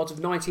goals, odds of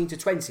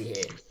 19-20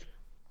 here?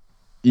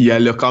 Yeah,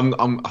 look,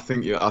 I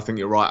think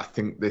you're right. I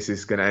think this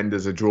is going to end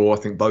as a draw. I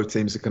think both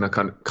teams are going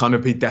to kind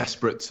of be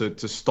desperate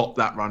to stop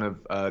that run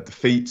of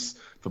defeats.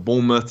 For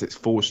Bournemouth, it's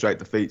 4 straight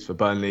defeats. For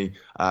Burnley,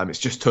 it's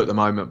just 2 at the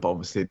moment, but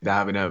obviously they're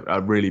having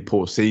a really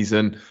poor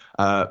season.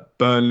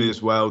 Burnley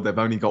as well, they've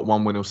only got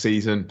 1 win all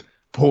season.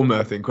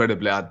 Bournemouth,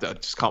 incredibly, I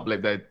just can't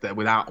believe they're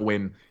without a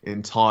win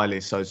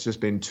entirely. So it's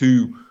just been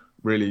 2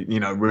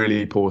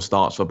 really poor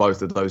starts for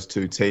both of those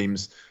 2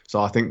 teams.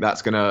 So I think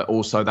that's going to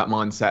also, that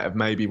mindset of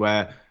maybe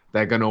where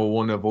they're going to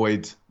want to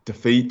avoid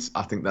defeat.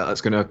 I think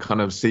that's going to kind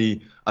of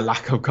see a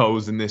lack of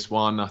goals in this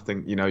one. I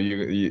think,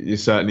 you're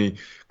certainly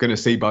going to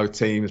see both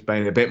teams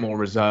being a bit more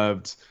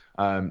reserved,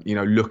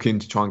 looking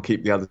to try and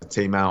keep the other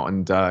team out.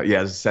 And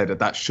as I said,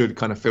 that should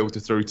kind of filter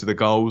through to the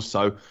goals.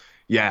 So,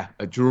 yeah,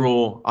 a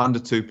draw under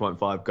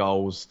 2.5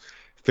 goals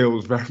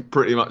feels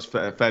pretty much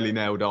fairly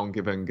nailed on,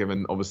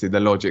 given obviously the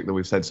logic that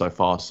we've said so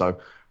far. So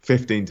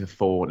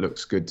 15-4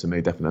 looks good to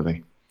me,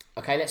 definitely.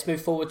 Okay, let's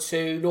move forward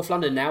to North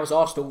London now as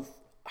Arsenal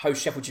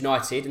host Sheffield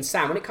United. And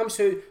Sam, when it comes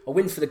to a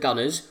win for the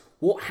Gunners,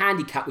 what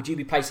handicap would you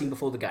be placing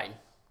before the game?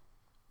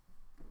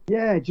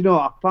 Yeah, do you know,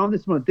 I found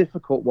this one a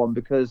difficult one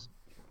because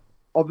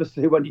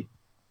obviously when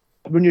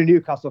you're a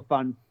Newcastle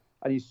fan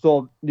and you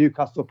saw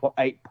Newcastle put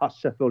 8 past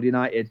Sheffield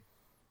United,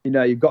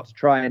 you've got to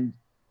try and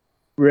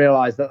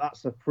realise that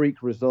that's a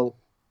freak result.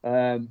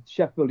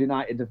 Sheffield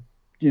United,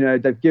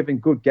 they've given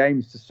good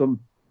games to some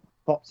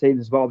top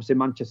teams as well. Obviously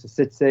Manchester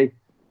City,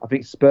 I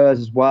think Spurs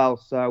as well.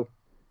 So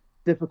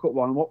difficult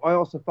one. What I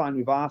also find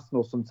with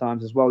Arsenal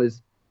sometimes as well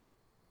is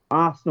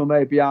Arsenal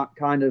maybe aren't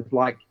kind of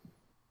like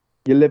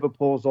your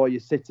Liverpools or your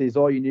Cities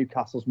or your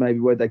Newcastles maybe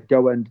where they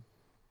go and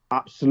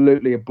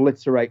absolutely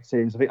obliterate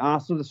teams. I think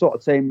Arsenal are the sort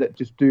of team that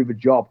just do the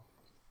job.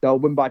 They'll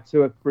win by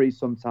 2 or 3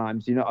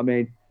 sometimes, you know what I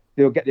mean?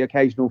 They'll get the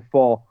occasional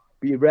 4,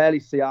 but you rarely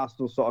see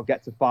Arsenal sort of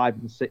get to 5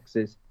 and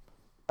 6s.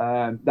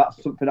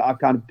 That's something that I've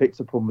kind of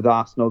picked up on with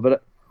Arsenal. And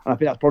I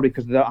think that's probably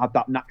because they don't have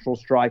that natural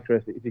striker,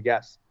 if you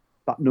guess.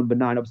 That number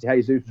 9, obviously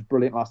Jesus was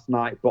brilliant last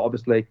night, but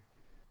obviously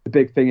the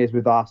big thing is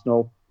with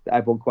Arsenal that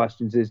everyone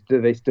questions is,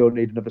 do they still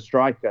need another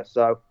striker?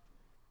 So,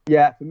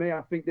 yeah, for me,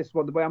 I think this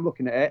one, the way I'm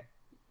looking at it,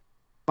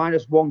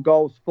 -1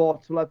 goals,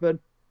 4-11.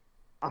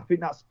 I think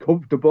that's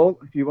comfortable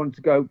if you want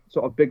to go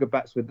sort of bigger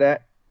bets with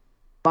it.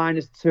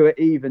 -2 at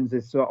evens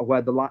is sort of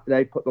where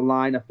they put the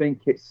line. I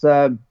think it's,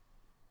 I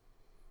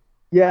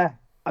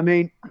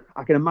mean,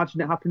 I can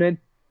imagine it happening,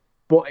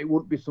 but it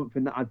wouldn't be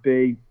something that I'd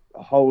be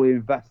wholly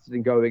invested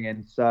in going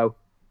in. So,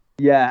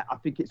 yeah, I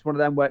think it's one of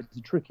them where it's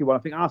a tricky one. I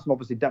think Arsenal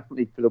obviously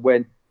definitely for the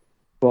win,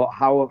 but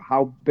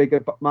how big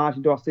a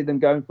margin do I see them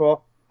going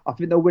for? I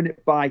think they'll win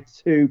it by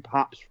 2,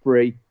 perhaps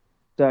 3.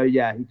 So,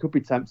 yeah, he could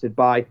be tempted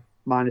by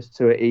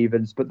 -2 at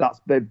evens, but that's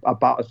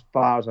about as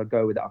far as I'd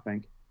go with it, I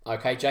think.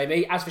 Okay,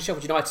 Jamie. As for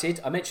Sheffield United,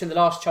 I mentioned the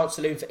last chance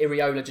saloon for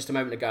Iriola just a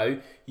moment ago.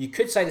 You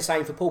could say the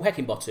same for Paul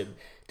Heckingbottom.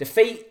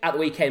 Defeat at the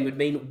weekend would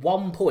mean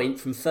 1 point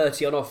from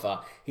 30 on offer.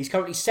 He's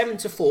currently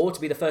 7-4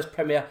 to be the first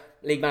Premier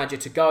League manager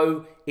to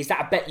go. Is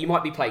that a bet you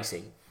might be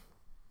placing?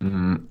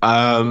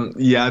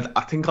 Yeah,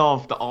 I think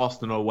after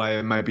Arsenal away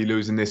and maybe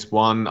losing this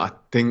one, I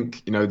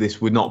think,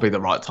 this would not be the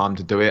right time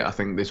to do it. I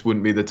think this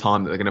wouldn't be the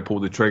time that they're going to pull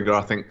the trigger.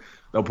 I think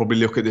they'll probably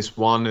look at this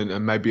one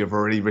and maybe have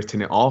already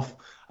written it off.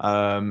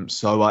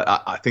 So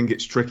I think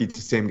it's tricky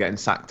to see him getting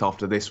sacked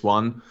after this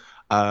one.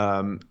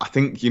 I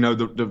think,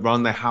 the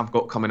run they have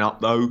got coming up,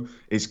 though,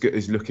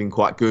 is looking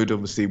quite good.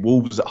 Obviously,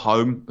 Wolves at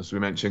home, as we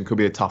mentioned, could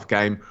be a tough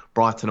game.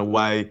 Brighton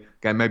away,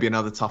 again, maybe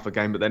another tougher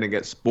game, but then it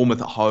gets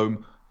Bournemouth at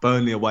home,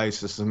 Burnley away,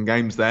 so some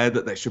games there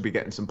that they should be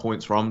getting some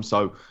points from.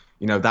 So,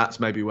 that's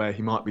maybe where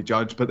he might be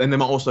judged. But then they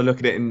might also look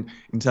at it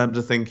in terms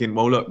of thinking,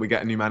 well, look, we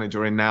get a new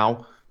manager in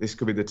now. This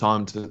could be the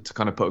time to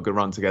kind of put a good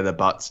run together.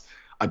 But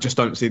I just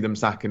don't see them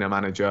sacking a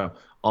manager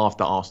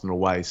after Arsenal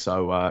away.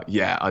 So, I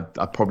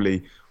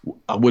certainly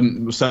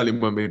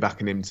wouldn't be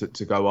backing him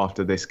to go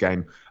after this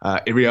game.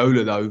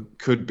 Iriola, though,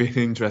 could be an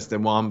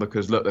interesting one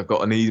because, look, they've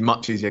got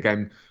much easier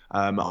game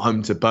at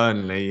home to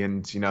Burnley.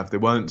 And, if they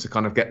weren't to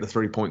kind of get the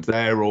 3 points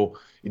there or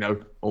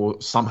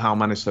somehow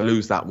manage to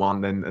lose that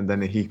one,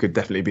 then he could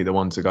definitely be the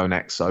one to go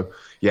next. So,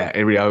 yeah,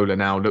 Iriola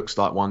now looks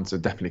like one to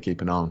definitely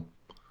keep an eye on.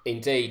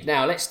 Indeed.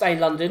 Now, let's stay in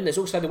London. There's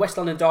also the West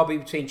London derby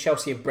between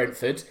Chelsea and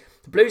Brentford.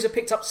 The Blues have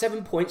picked up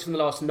 7 points from the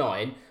last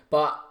 9,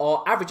 but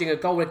are averaging a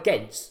goal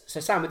against. So,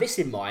 Sam, with this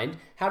in mind,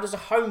 how does a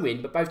home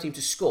win, but both teams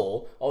to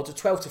score, or to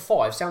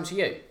 12-5, sound to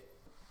you?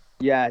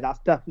 Yeah, that's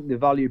definitely the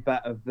value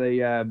bet of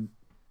the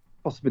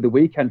possibly the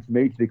weekend for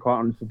me, to be quite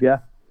honest with you.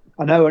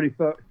 I know only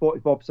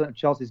 44% of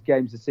Chelsea's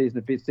games this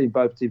season have seen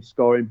both teams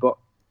scoring, but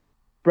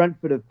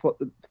Brentford have put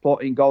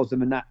 14 goals in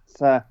the net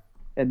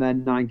in their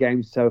 9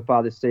 games so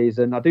far this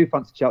season. I do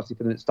fancy Chelsea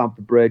for them at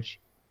Stamford Bridge.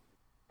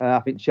 I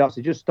think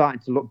Chelsea just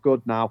starting to look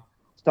good now,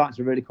 starting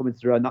to really come into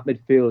their own. That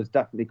midfield is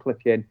definitely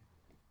clicking.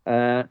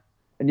 And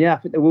yeah, I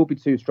think they will be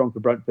too strong for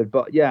Brentford.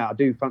 But yeah, I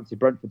do fancy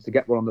Brentford to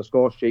get one on the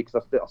score sheet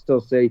because I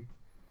still see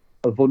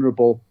a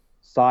vulnerable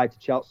side to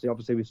Chelsea.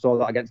 Obviously, we saw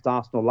that against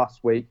Arsenal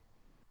last week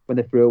when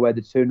they threw away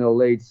the 2-0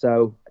 lead.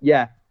 So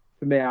yeah,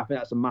 for me, I think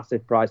that's a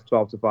massive price,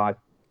 12-5.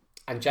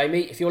 And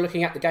Jamie, if you're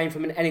looking at the game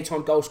from an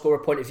anytime goal scorer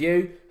point of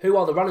view, who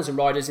are the runners and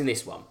riders in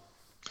this one?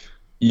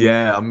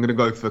 Yeah, I'm going to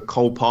go for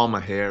Cole Palmer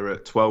here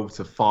at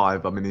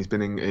 12-5. I mean, he's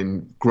been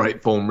in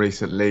great form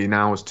recently.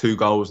 Now has 2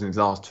 goals in his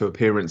last 2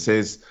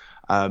 appearances.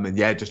 And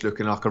yeah, just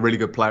looking like a really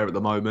good player at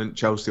the moment.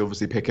 Chelsea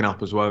obviously picking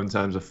up as well in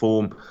terms of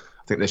form.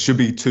 I think there should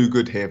be 2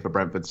 good here for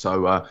Brentford.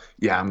 So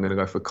yeah, I'm going to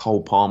go for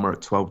Cole Palmer at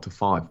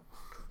 12-5.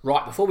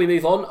 Right, before we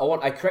move on, I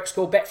want a correct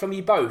score bet from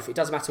you both. It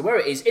doesn't matter where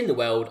it is in the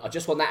world. I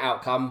just want that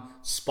outcome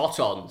spot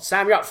on.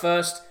 Sam, you're up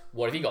first.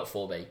 What have you got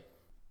for me?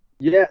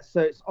 Yeah, so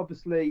it's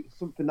obviously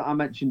something that I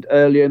mentioned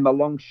earlier in my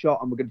long shot,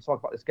 and we're going to talk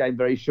about this game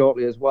very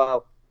shortly as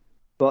well.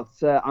 But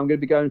I'm going to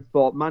be going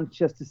for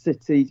Manchester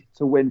City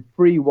to win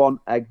 3-1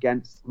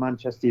 against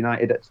Manchester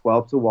United at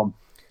 12-1.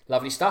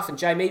 Lovely stuff. And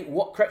Jamie,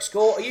 what correct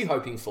score are you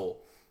hoping for?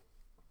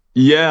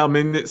 Yeah, I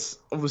mean, it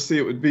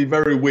would be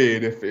very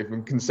weird if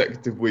in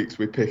consecutive weeks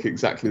we pick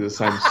exactly the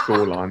same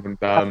scoreline.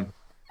 And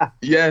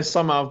Yeah,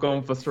 somehow I've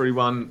gone for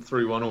 3-1,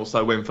 3-1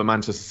 also win for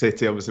Manchester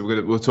City. Obviously,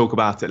 we'll talk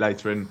about it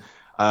later in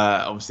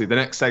obviously the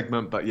next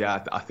segment. But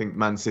yeah, I think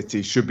Man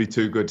City should be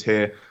too good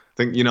here. I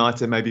think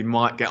United maybe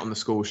might get on the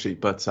score sheet,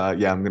 but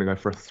yeah, I'm going to go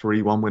for a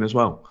 3-1 win as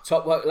well.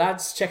 Top work,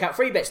 lads. Check out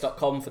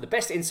freebets.com for the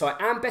best insight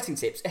and betting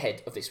tips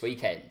ahead of this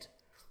weekend.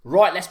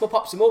 Right, let's mop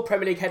up some more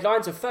Premier League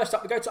headlines. And first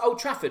up, we go to Old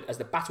Trafford as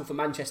the battle for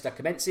Manchester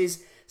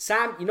commences.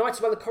 Sam,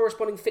 United won the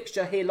corresponding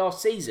fixture here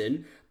last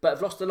season, but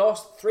have lost the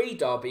last 3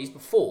 derbies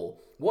before.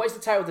 What is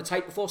the tale of the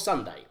tape before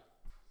Sunday?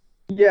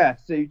 Yeah,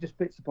 so you just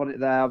picked up on it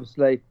there,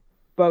 obviously.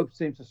 Both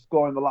teams have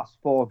scored in the last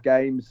 4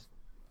 games.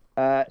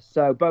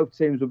 So both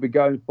teams will be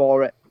going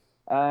for it.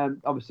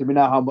 Obviously, we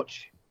know how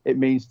much it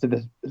means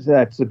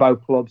to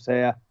both clubs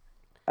here.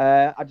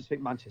 I just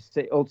think Manchester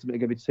City ultimately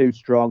going to be too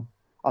strong.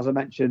 As I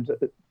mentioned,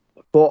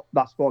 but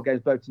that's 4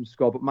 games both teams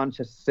scored. But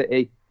Manchester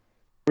City,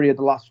 3 of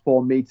the last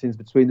 4 meetings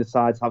between the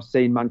sides have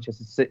seen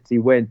Manchester City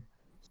win.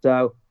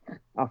 So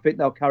I think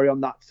they'll carry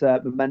on that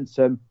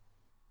momentum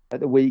at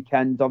the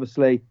weekend.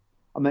 Obviously,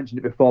 I mentioned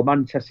it before,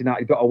 Manchester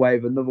United got away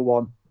with another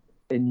one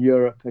in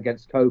Europe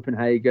against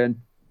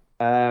Copenhagen.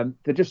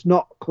 They're just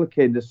not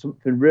clicking. There's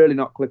something really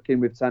not clicking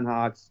with Ten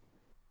Hag's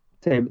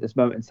team at this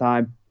moment in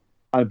time.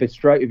 I'll be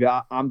straight with you.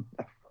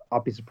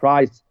 I'll be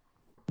surprised.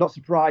 Not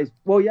surprised.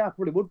 Well, yeah, I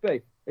probably would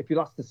be. If you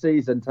last the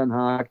season, Ten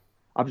Hag,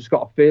 I've just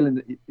got a feeling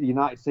that the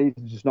United season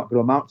is just not going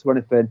to amount to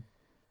anything.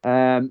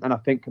 And I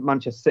think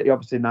Manchester City,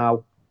 obviously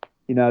now,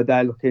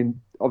 they're looking,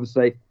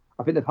 obviously,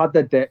 I think they've had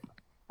their dip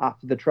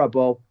after the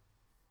treble.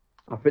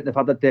 I think they've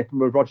had their dip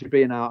with Roger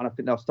being out, and I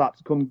think they'll start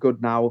to come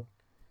good now.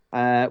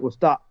 We'll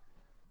start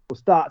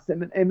in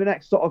the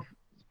next sort of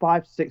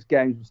 5 to 6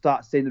 games. We'll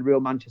start seeing the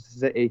real Manchester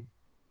City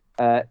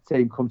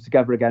team come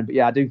together again. But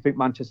yeah, I do think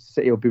Manchester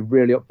City will be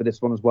really up for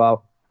this one as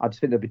well. I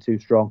just think they'll be too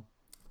strong.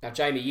 Now,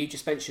 Jamie, you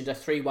just mentioned a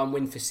 3-1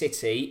 win for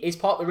City. Is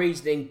part of the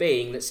reasoning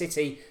being that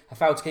City have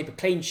failed to keep a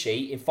clean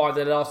sheet in 5 of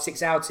their last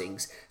 6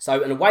 outings?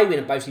 So an away win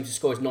of both teams to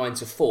score is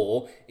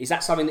 9-4. Is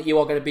that something that you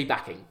are going to be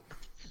backing?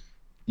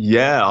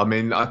 Yeah, I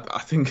mean, I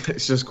think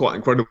it's just quite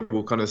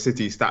incredible kind of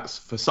City stats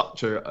for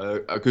such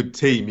a good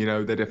team.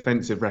 Their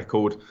defensive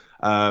record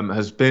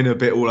has been a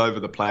bit all over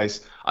the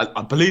place.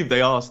 I believe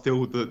they are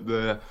still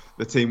the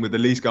team with the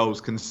least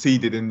goals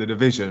conceded in the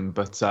division,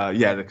 but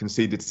yeah, they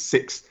conceded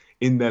 6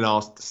 in their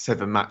last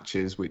 7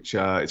 matches, which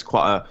is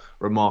quite a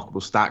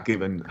remarkable stat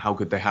given how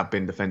good they have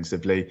been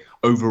defensively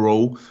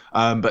overall.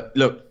 But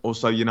look,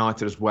 also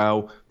United as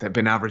well. They've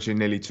been averaging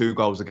nearly 2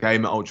 goals a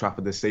game at Old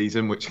Trafford this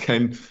season, which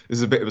again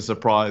is a bit of a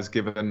surprise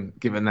given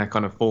their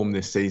kind of form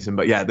this season.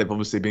 But yeah, they've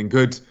obviously been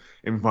good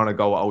in front of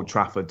goal at Old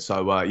Trafford.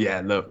 So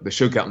yeah, look, they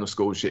should get on the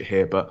score sheet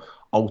here, but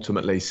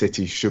ultimately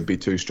City should be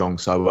too strong.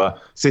 So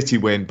City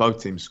win,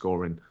 both teams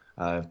scoring,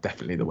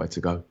 definitely the way to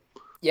go.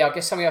 Yeah, I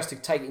guess something else to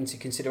take into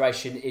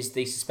consideration is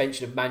the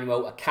suspension of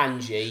Manuel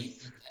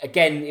Akanji.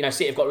 Again,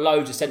 City have got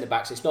loads of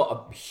centre-backs. It's not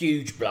a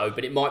huge blow,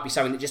 but it might be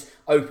something that just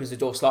opens the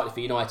door slightly for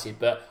United.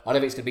 But I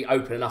don't think it's going to be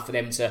open enough for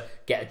them to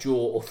get a draw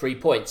or 3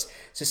 points.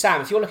 So,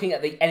 Sam, if you're looking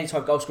at the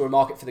anytime goal scorer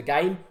market for the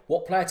game,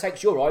 what player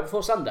takes your eye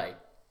before Sunday?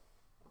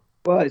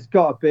 Well, it's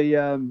got to be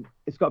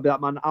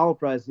that man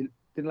Alvarez. He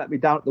didn't let me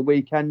down at the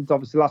weekend.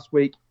 Obviously, last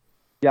week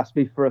he asked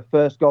me for a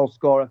first goal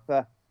scorer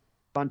for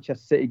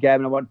Manchester City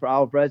game, and I went for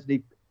Alvarez.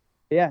 And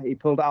he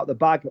pulled it out the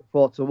bag at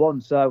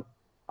 4-1. So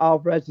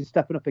Alvarez is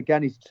stepping up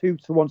again. He's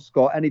 2-1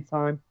 score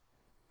anytime.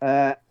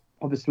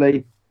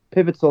 Obviously,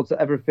 pivotal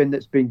to everything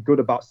that's been good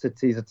about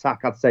City's attack,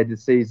 I'd say,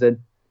 this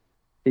season.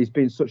 He's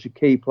been such a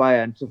key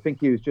player. And to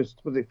think he was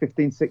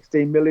 15,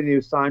 16 million he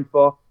was signed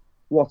for?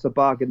 What a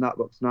bargain that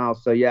looks now.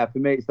 So yeah, for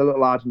me, it's a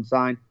little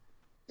Argentine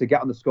to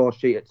get on the score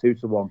sheet at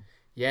 2-1.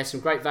 Yeah, some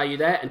great value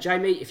there. And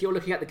Jamie, if you're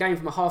looking at the game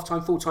from a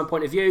half-time, full-time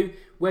point of view,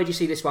 where do you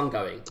see this one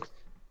going?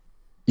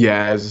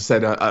 Yeah, as I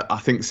said, I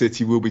think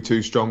City will be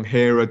too strong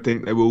here. I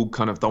think they will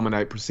kind of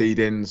dominate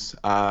proceedings.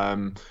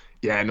 And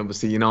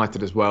obviously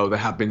United as well. They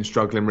have been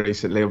struggling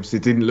recently. Obviously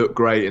didn't look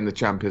great in the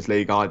Champions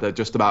League either.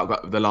 Just about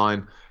got over the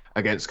line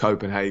against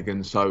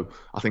Copenhagen. So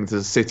I think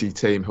there's a City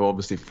team who are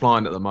obviously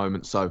flying at the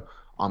moment. So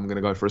I'm going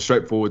to go for a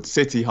straightforward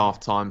City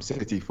half-time,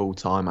 City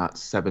full-time at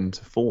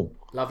 7-4.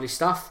 Lovely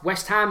stuff.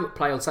 West Ham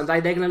play on Sunday.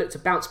 They're going to look to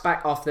bounce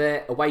back after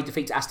their away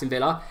defeat to Aston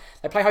Villa.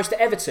 They play host to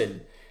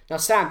Everton. Now,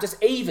 Sam, does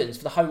evens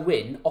for the home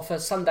win offer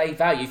Sunday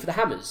value for the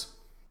Hammers?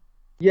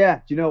 Yeah,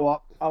 do you know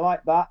what? I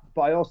like that,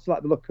 but I also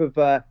like the look of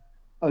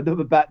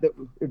another bet that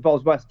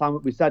involves West Ham.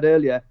 What we said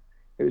earlier,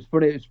 it was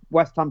funny. It was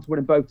West Ham to win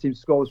in both teams'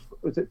 scores.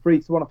 Was it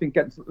 3-1? I think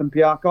against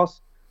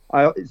Olympiacos.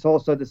 It's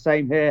also the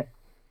same here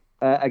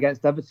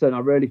against Everton. I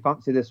really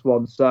fancy this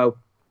one. So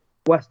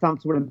West Ham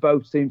to win in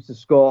both teams to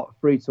score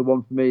 3-1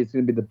 for me is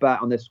going to be the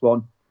bet on this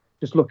one.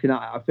 Just looking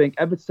at it, I think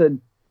Everton,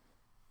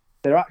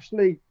 they're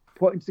actually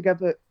putting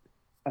together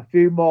a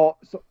few more.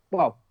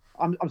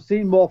 I'm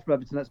seeing more from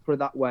Everton, let's put it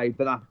that way,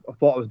 than I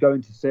thought I was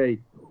going to see.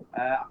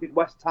 I think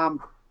West Ham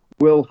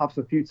will have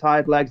a few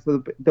tired legs.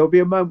 There'll be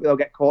a moment they'll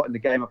get caught in the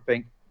game, I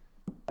think.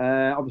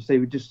 Obviously,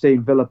 we've just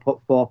seen Villa put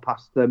 4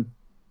 past them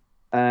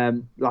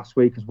last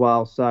week as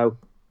well. So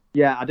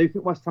Yeah, I do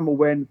think West Ham will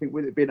win. I think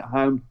with it being at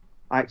home,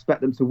 I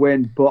expect them to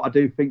win. But I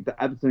do think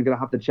that Everton are going to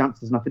have the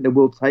chances, and I think they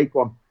will take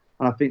one.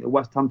 And I think that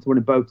West Ham to win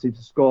in both teams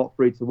to score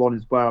 3-1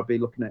 is where I'll be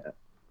looking at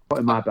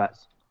putting my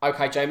bets.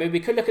 Okay, Jamie,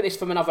 we could look at this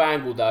from another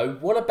angle though.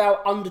 What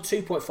about under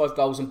 2.5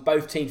 goals and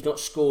both teams not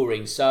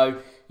scoring?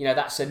 So,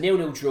 that's a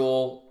 0-0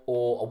 draw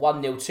or a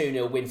 1-0,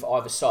 2-0 win for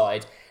either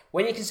side.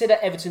 When you consider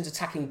Everton's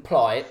attacking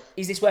plight,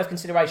 is this worth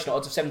consideration at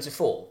odds of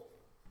 7-4?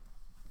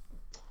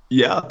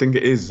 Yeah, I think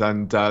it is,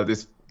 and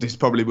this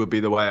probably would be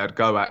the way I'd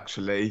go,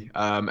 actually.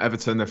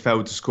 Everton have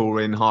failed to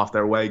score in half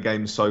their away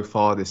games so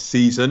far this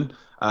season.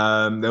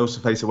 They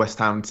also face a West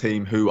Ham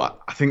team who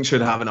I think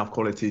should have enough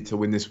quality to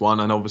win this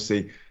one, and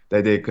obviously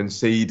they did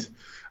concede,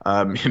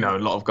 a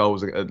lot of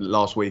goals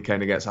last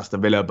weekend against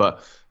Aston Villa,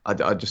 but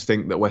I just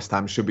think that West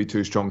Ham should be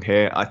too strong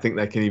here. I think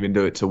they can even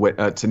do it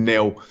to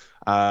nil.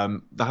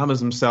 The Hammers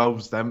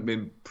themselves, they haven't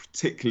been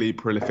particularly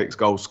prolific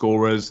goal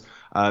scorers.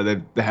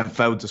 They have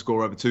failed to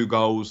score over 2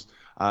 goals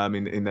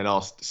in their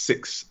last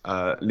 6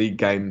 league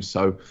games.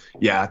 So,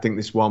 yeah, I think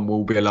this one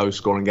will be a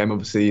low-scoring game,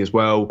 obviously, as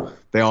well.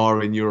 They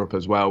are in Europe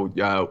as well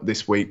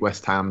this week,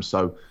 West Ham.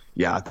 So,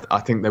 yeah, I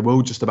think they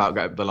will just about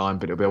get up the line,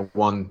 but it'll be a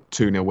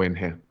 1-2-0 win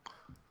here.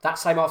 That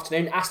same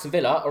afternoon, Aston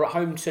Villa are at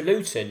home to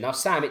Luton. Now,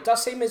 Sam, it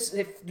does seem as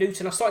if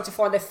Luton are starting to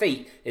find their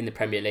feet in the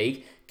Premier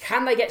League.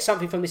 Can they get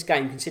something from this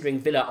game, considering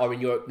Villa are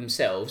in Europe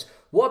themselves?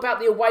 What about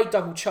the away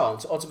double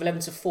chance, odds of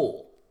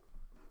 11-4?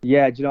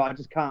 Yeah, I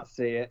just can't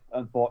see it,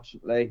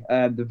 unfortunately.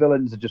 The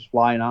villains are just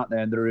flying out there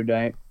under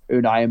Unai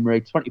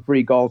Emery.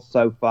 23 goals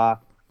so far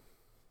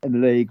in the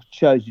league.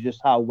 Shows you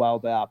just how well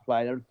they are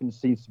playing. Everything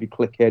seems to be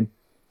clicking.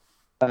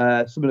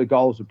 Some of the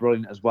goals are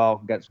brilliant as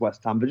well against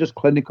West Ham. They're just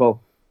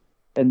clinical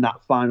in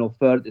that final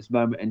third at this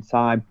moment in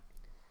time.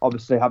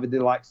 Obviously, having the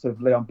likes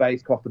of Leon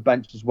Bates off the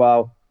bench as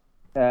well.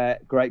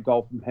 Great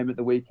goal from him at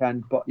the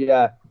weekend. But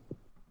yeah,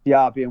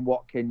 Diaby and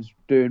Watkins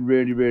doing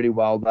really, really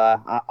well there.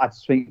 I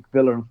just think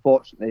Villa,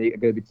 unfortunately, are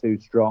going to be too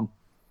strong.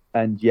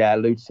 And yeah,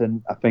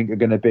 Luton, I think, are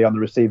going to be on the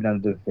receiving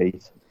end of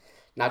defeat.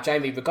 Now,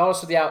 Jamie,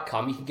 regardless of the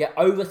outcome, you can get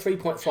over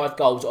 3.5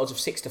 goals at odds of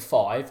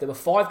 6-5. There were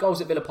 5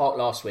 goals at Villa Park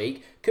last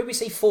week. Could we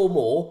see 4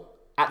 more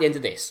at the end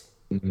of this?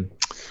 Mm-hmm.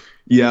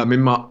 Yeah, I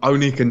mean, my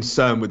only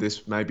concern with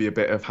this may be a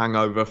bit of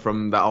hangover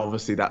from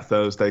that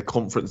Thursday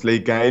Conference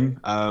League game.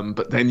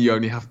 But then you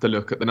only have to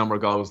look at the number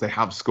of goals they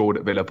have scored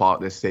at Villa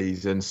Park this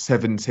season.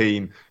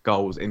 17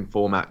 goals in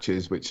 4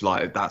 matches, which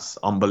that's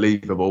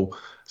unbelievable.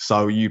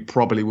 So you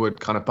probably would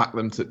kind of back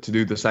them to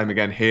do the same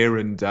again here.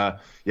 And I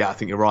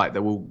think you're right. They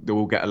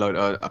will get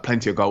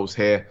plenty of goals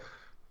here.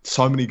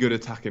 So many good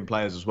attacking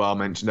players as well. I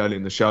mentioned earlier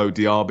in the show,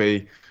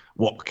 Diaby,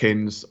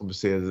 Watkins,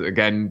 obviously,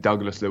 again,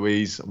 Douglas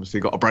Luiz,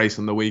 obviously got a brace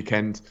on the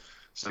weekend.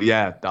 So,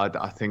 yeah,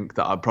 I think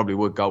that I probably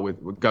would go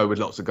with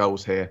lots of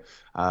goals here.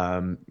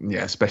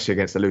 Especially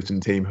against the Luton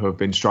team who have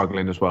been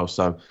struggling as well.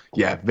 So,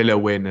 yeah, Villa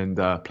win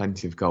and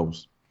plenty of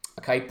goals.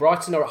 Okay,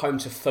 Brighton are at home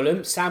to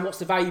Fulham. Sam, what's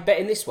the value bet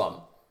in this one?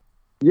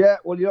 Yeah,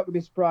 well, you're not going to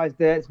be surprised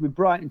there. It's with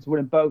Brighton to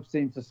win and both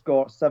teams to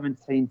score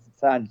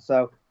 17-10.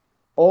 So,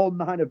 all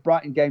 9 of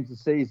Brighton games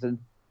this season,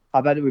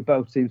 I've ended with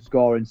both teams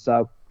scoring.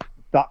 So,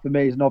 that for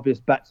me is an obvious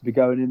bet to be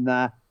going in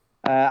there.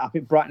 I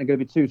think Brighton are going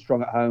to be too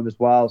strong at home as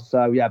well.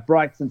 So, yeah,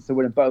 Brighton to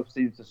win and both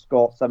teams to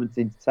score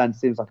 17-10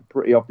 seems like a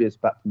pretty obvious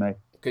bet for me.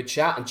 Good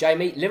chat. And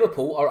Jamie,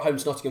 Liverpool are at home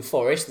to Nottingham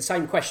Forest. The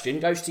same question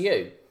goes to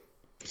you.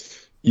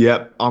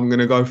 Yeah, I'm going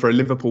to go for a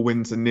Liverpool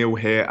win to nil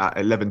here at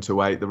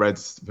 11-8. The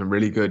Reds have been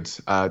really good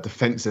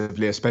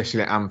defensively,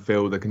 especially at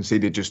Anfield. They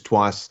conceded just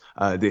twice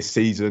this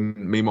season.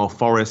 Meanwhile,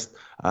 Forest,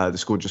 they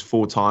scored just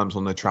 4 times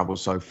on their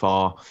travels so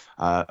far.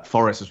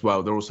 Forest as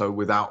well, they're also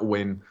without a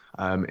win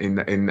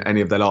in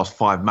any of their last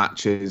 5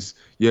 matches.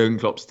 Jurgen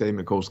Klopp's team,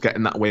 of course,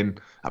 getting that win,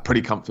 a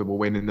pretty comfortable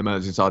win in the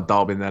Merseyside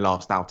derby in their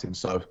last outing.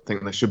 So I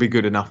think they should be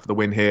good enough for the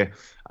win here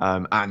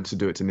and to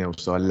do it to nil.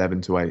 So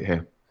 11-8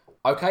 here.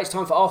 Okay, it's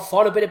time for our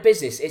final bit of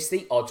business. It's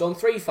the odds-on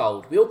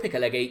threefold. We all pick a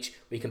leg each.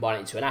 We combine it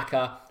into an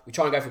acca. We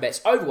try and go for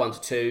bets over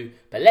 1-2,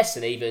 but less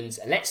than evens.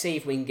 And let's see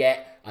if we can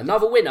get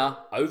another winner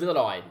over the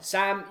line.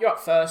 Sam, you're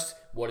up first.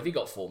 What have you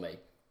got for me?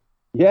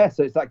 Yeah,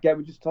 so it's that game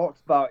we just talked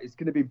about. It's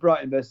going to be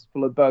Brighton versus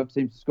Fulham, both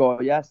teams to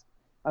score, yes.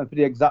 And for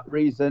the exact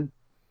reason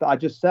that I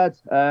just said.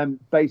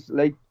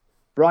 Basically,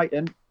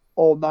 Brighton,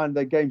 all 9 of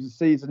their games this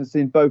season have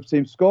seen both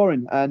teams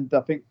scoring. And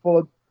I think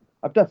Fulham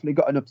have definitely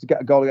got enough to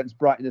get a goal against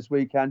Brighton this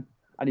weekend.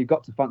 And you've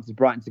got to fancy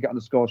Brighton to get on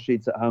the score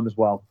sheets at home as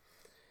well.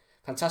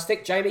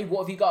 Fantastic. Jamie,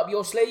 what have you got up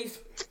your sleeve?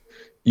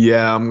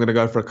 Yeah, I'm going to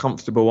go for a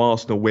comfortable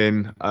Arsenal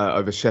win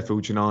over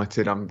Sheffield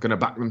United. I'm going to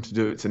back them to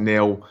do it to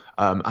nil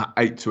at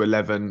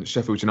 8-11.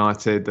 Sheffield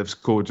United, they've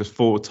scored just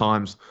 4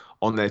 times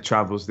on their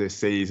travels this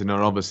season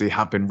and obviously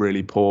have been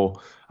really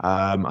poor.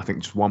 I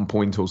think just 1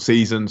 point all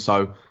season.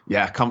 So,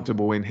 yeah,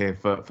 comfortable win here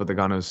for the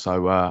Gunners.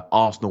 So,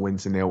 Arsenal win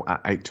to nil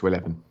at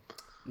 8-11.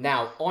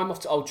 Now, I'm off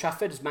to Old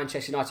Trafford as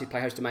Manchester United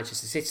play host to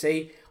Manchester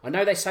City. I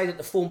know they say that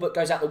the form book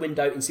goes out the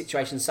window in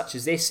situations such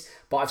as this,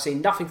 but I've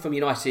seen nothing from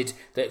United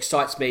that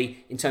excites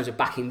me in terms of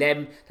backing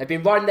them. They've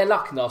been riding their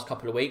luck in the last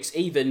couple of weeks,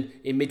 even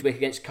in midweek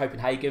against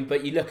Copenhagen,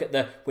 but you look at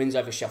the wins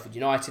over Sheffield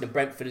United and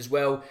Brentford as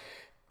well.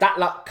 That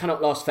luck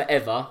cannot last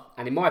forever,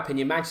 and in my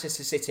opinion,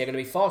 Manchester City are going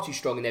to be far too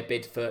strong in their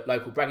bid for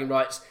local bragging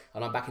rights,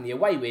 and I'm backing the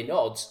away win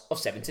odds of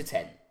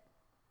 7-10.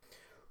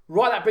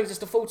 Right, that brings us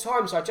to full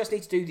time, so I just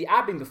need to do the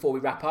admin before we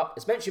wrap up.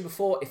 As mentioned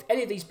before, if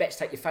any of these bets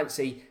take your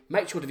fancy,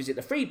 make sure to visit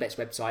the free bets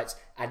websites.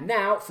 And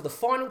now, for the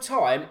final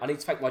time, I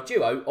need to thank my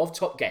duo of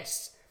top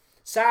guests.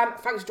 Sam,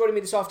 thanks for joining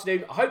me this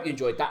afternoon. I hope you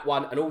enjoyed that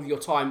one and all of your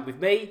time with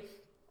me.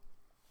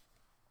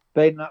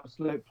 Been an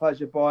absolute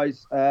pleasure,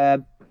 boys.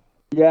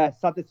 Yeah,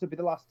 sad this will be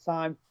the last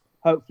time.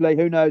 Hopefully,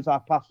 who knows, our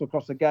paths will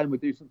cross again.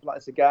 We'll do something like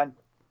this again.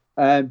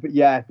 But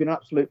yeah, it's been an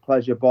absolute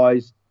pleasure,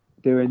 boys,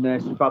 doing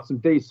this. We've had some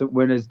decent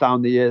winners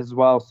down the years as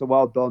well, so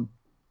well done.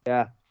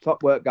 Yeah,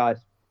 top work, guys.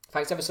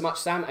 Thanks ever so much,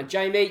 Sam. And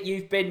Jamie,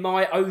 you've been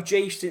my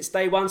OG since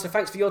day one, so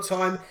thanks for your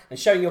time and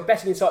showing your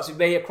betting insights with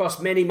me across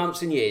many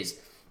months and years.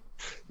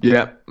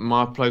 Yeah,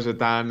 my pleasure,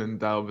 Dan,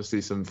 and obviously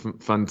some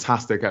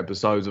fantastic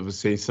episodes.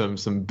 Obviously,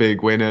 some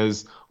big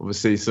winners.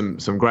 Obviously, some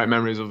great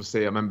memories.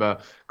 Obviously, I remember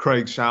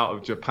Craig's shout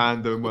of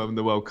Japan doing well in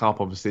the World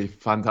Cup. Obviously,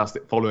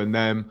 fantastic following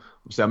them.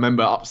 Obviously, I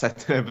remember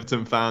upsetting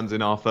Everton fans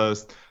in our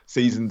first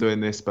season doing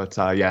this. But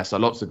yeah, so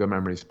lots of good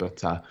memories.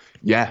 But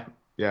yeah,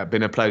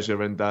 been a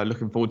pleasure, and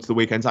looking forward to the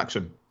weekend's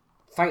action.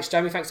 Thanks,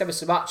 Jamie. Thanks ever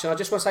so much. And I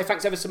just want to say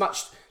thanks ever so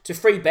much to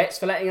Free Bets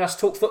for letting us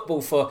talk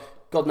football for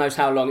God knows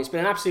how long. It's been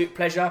an absolute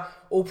pleasure.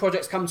 All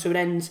projects come to an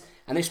end,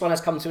 and this one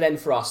has come to an end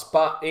for us.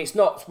 But it's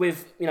not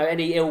with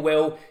any ill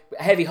will,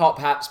 heavy heart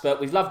perhaps, but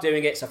we've loved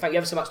doing it. So thank you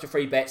ever so much to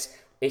Free Bets.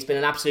 It's been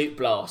an absolute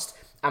blast.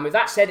 And with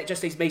that said, it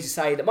just leaves me to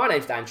say that my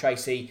name's Dan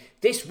Tracey.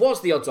 This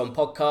was the Odds On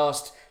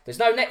Podcast. There's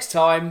no next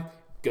time.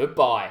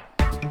 Goodbye.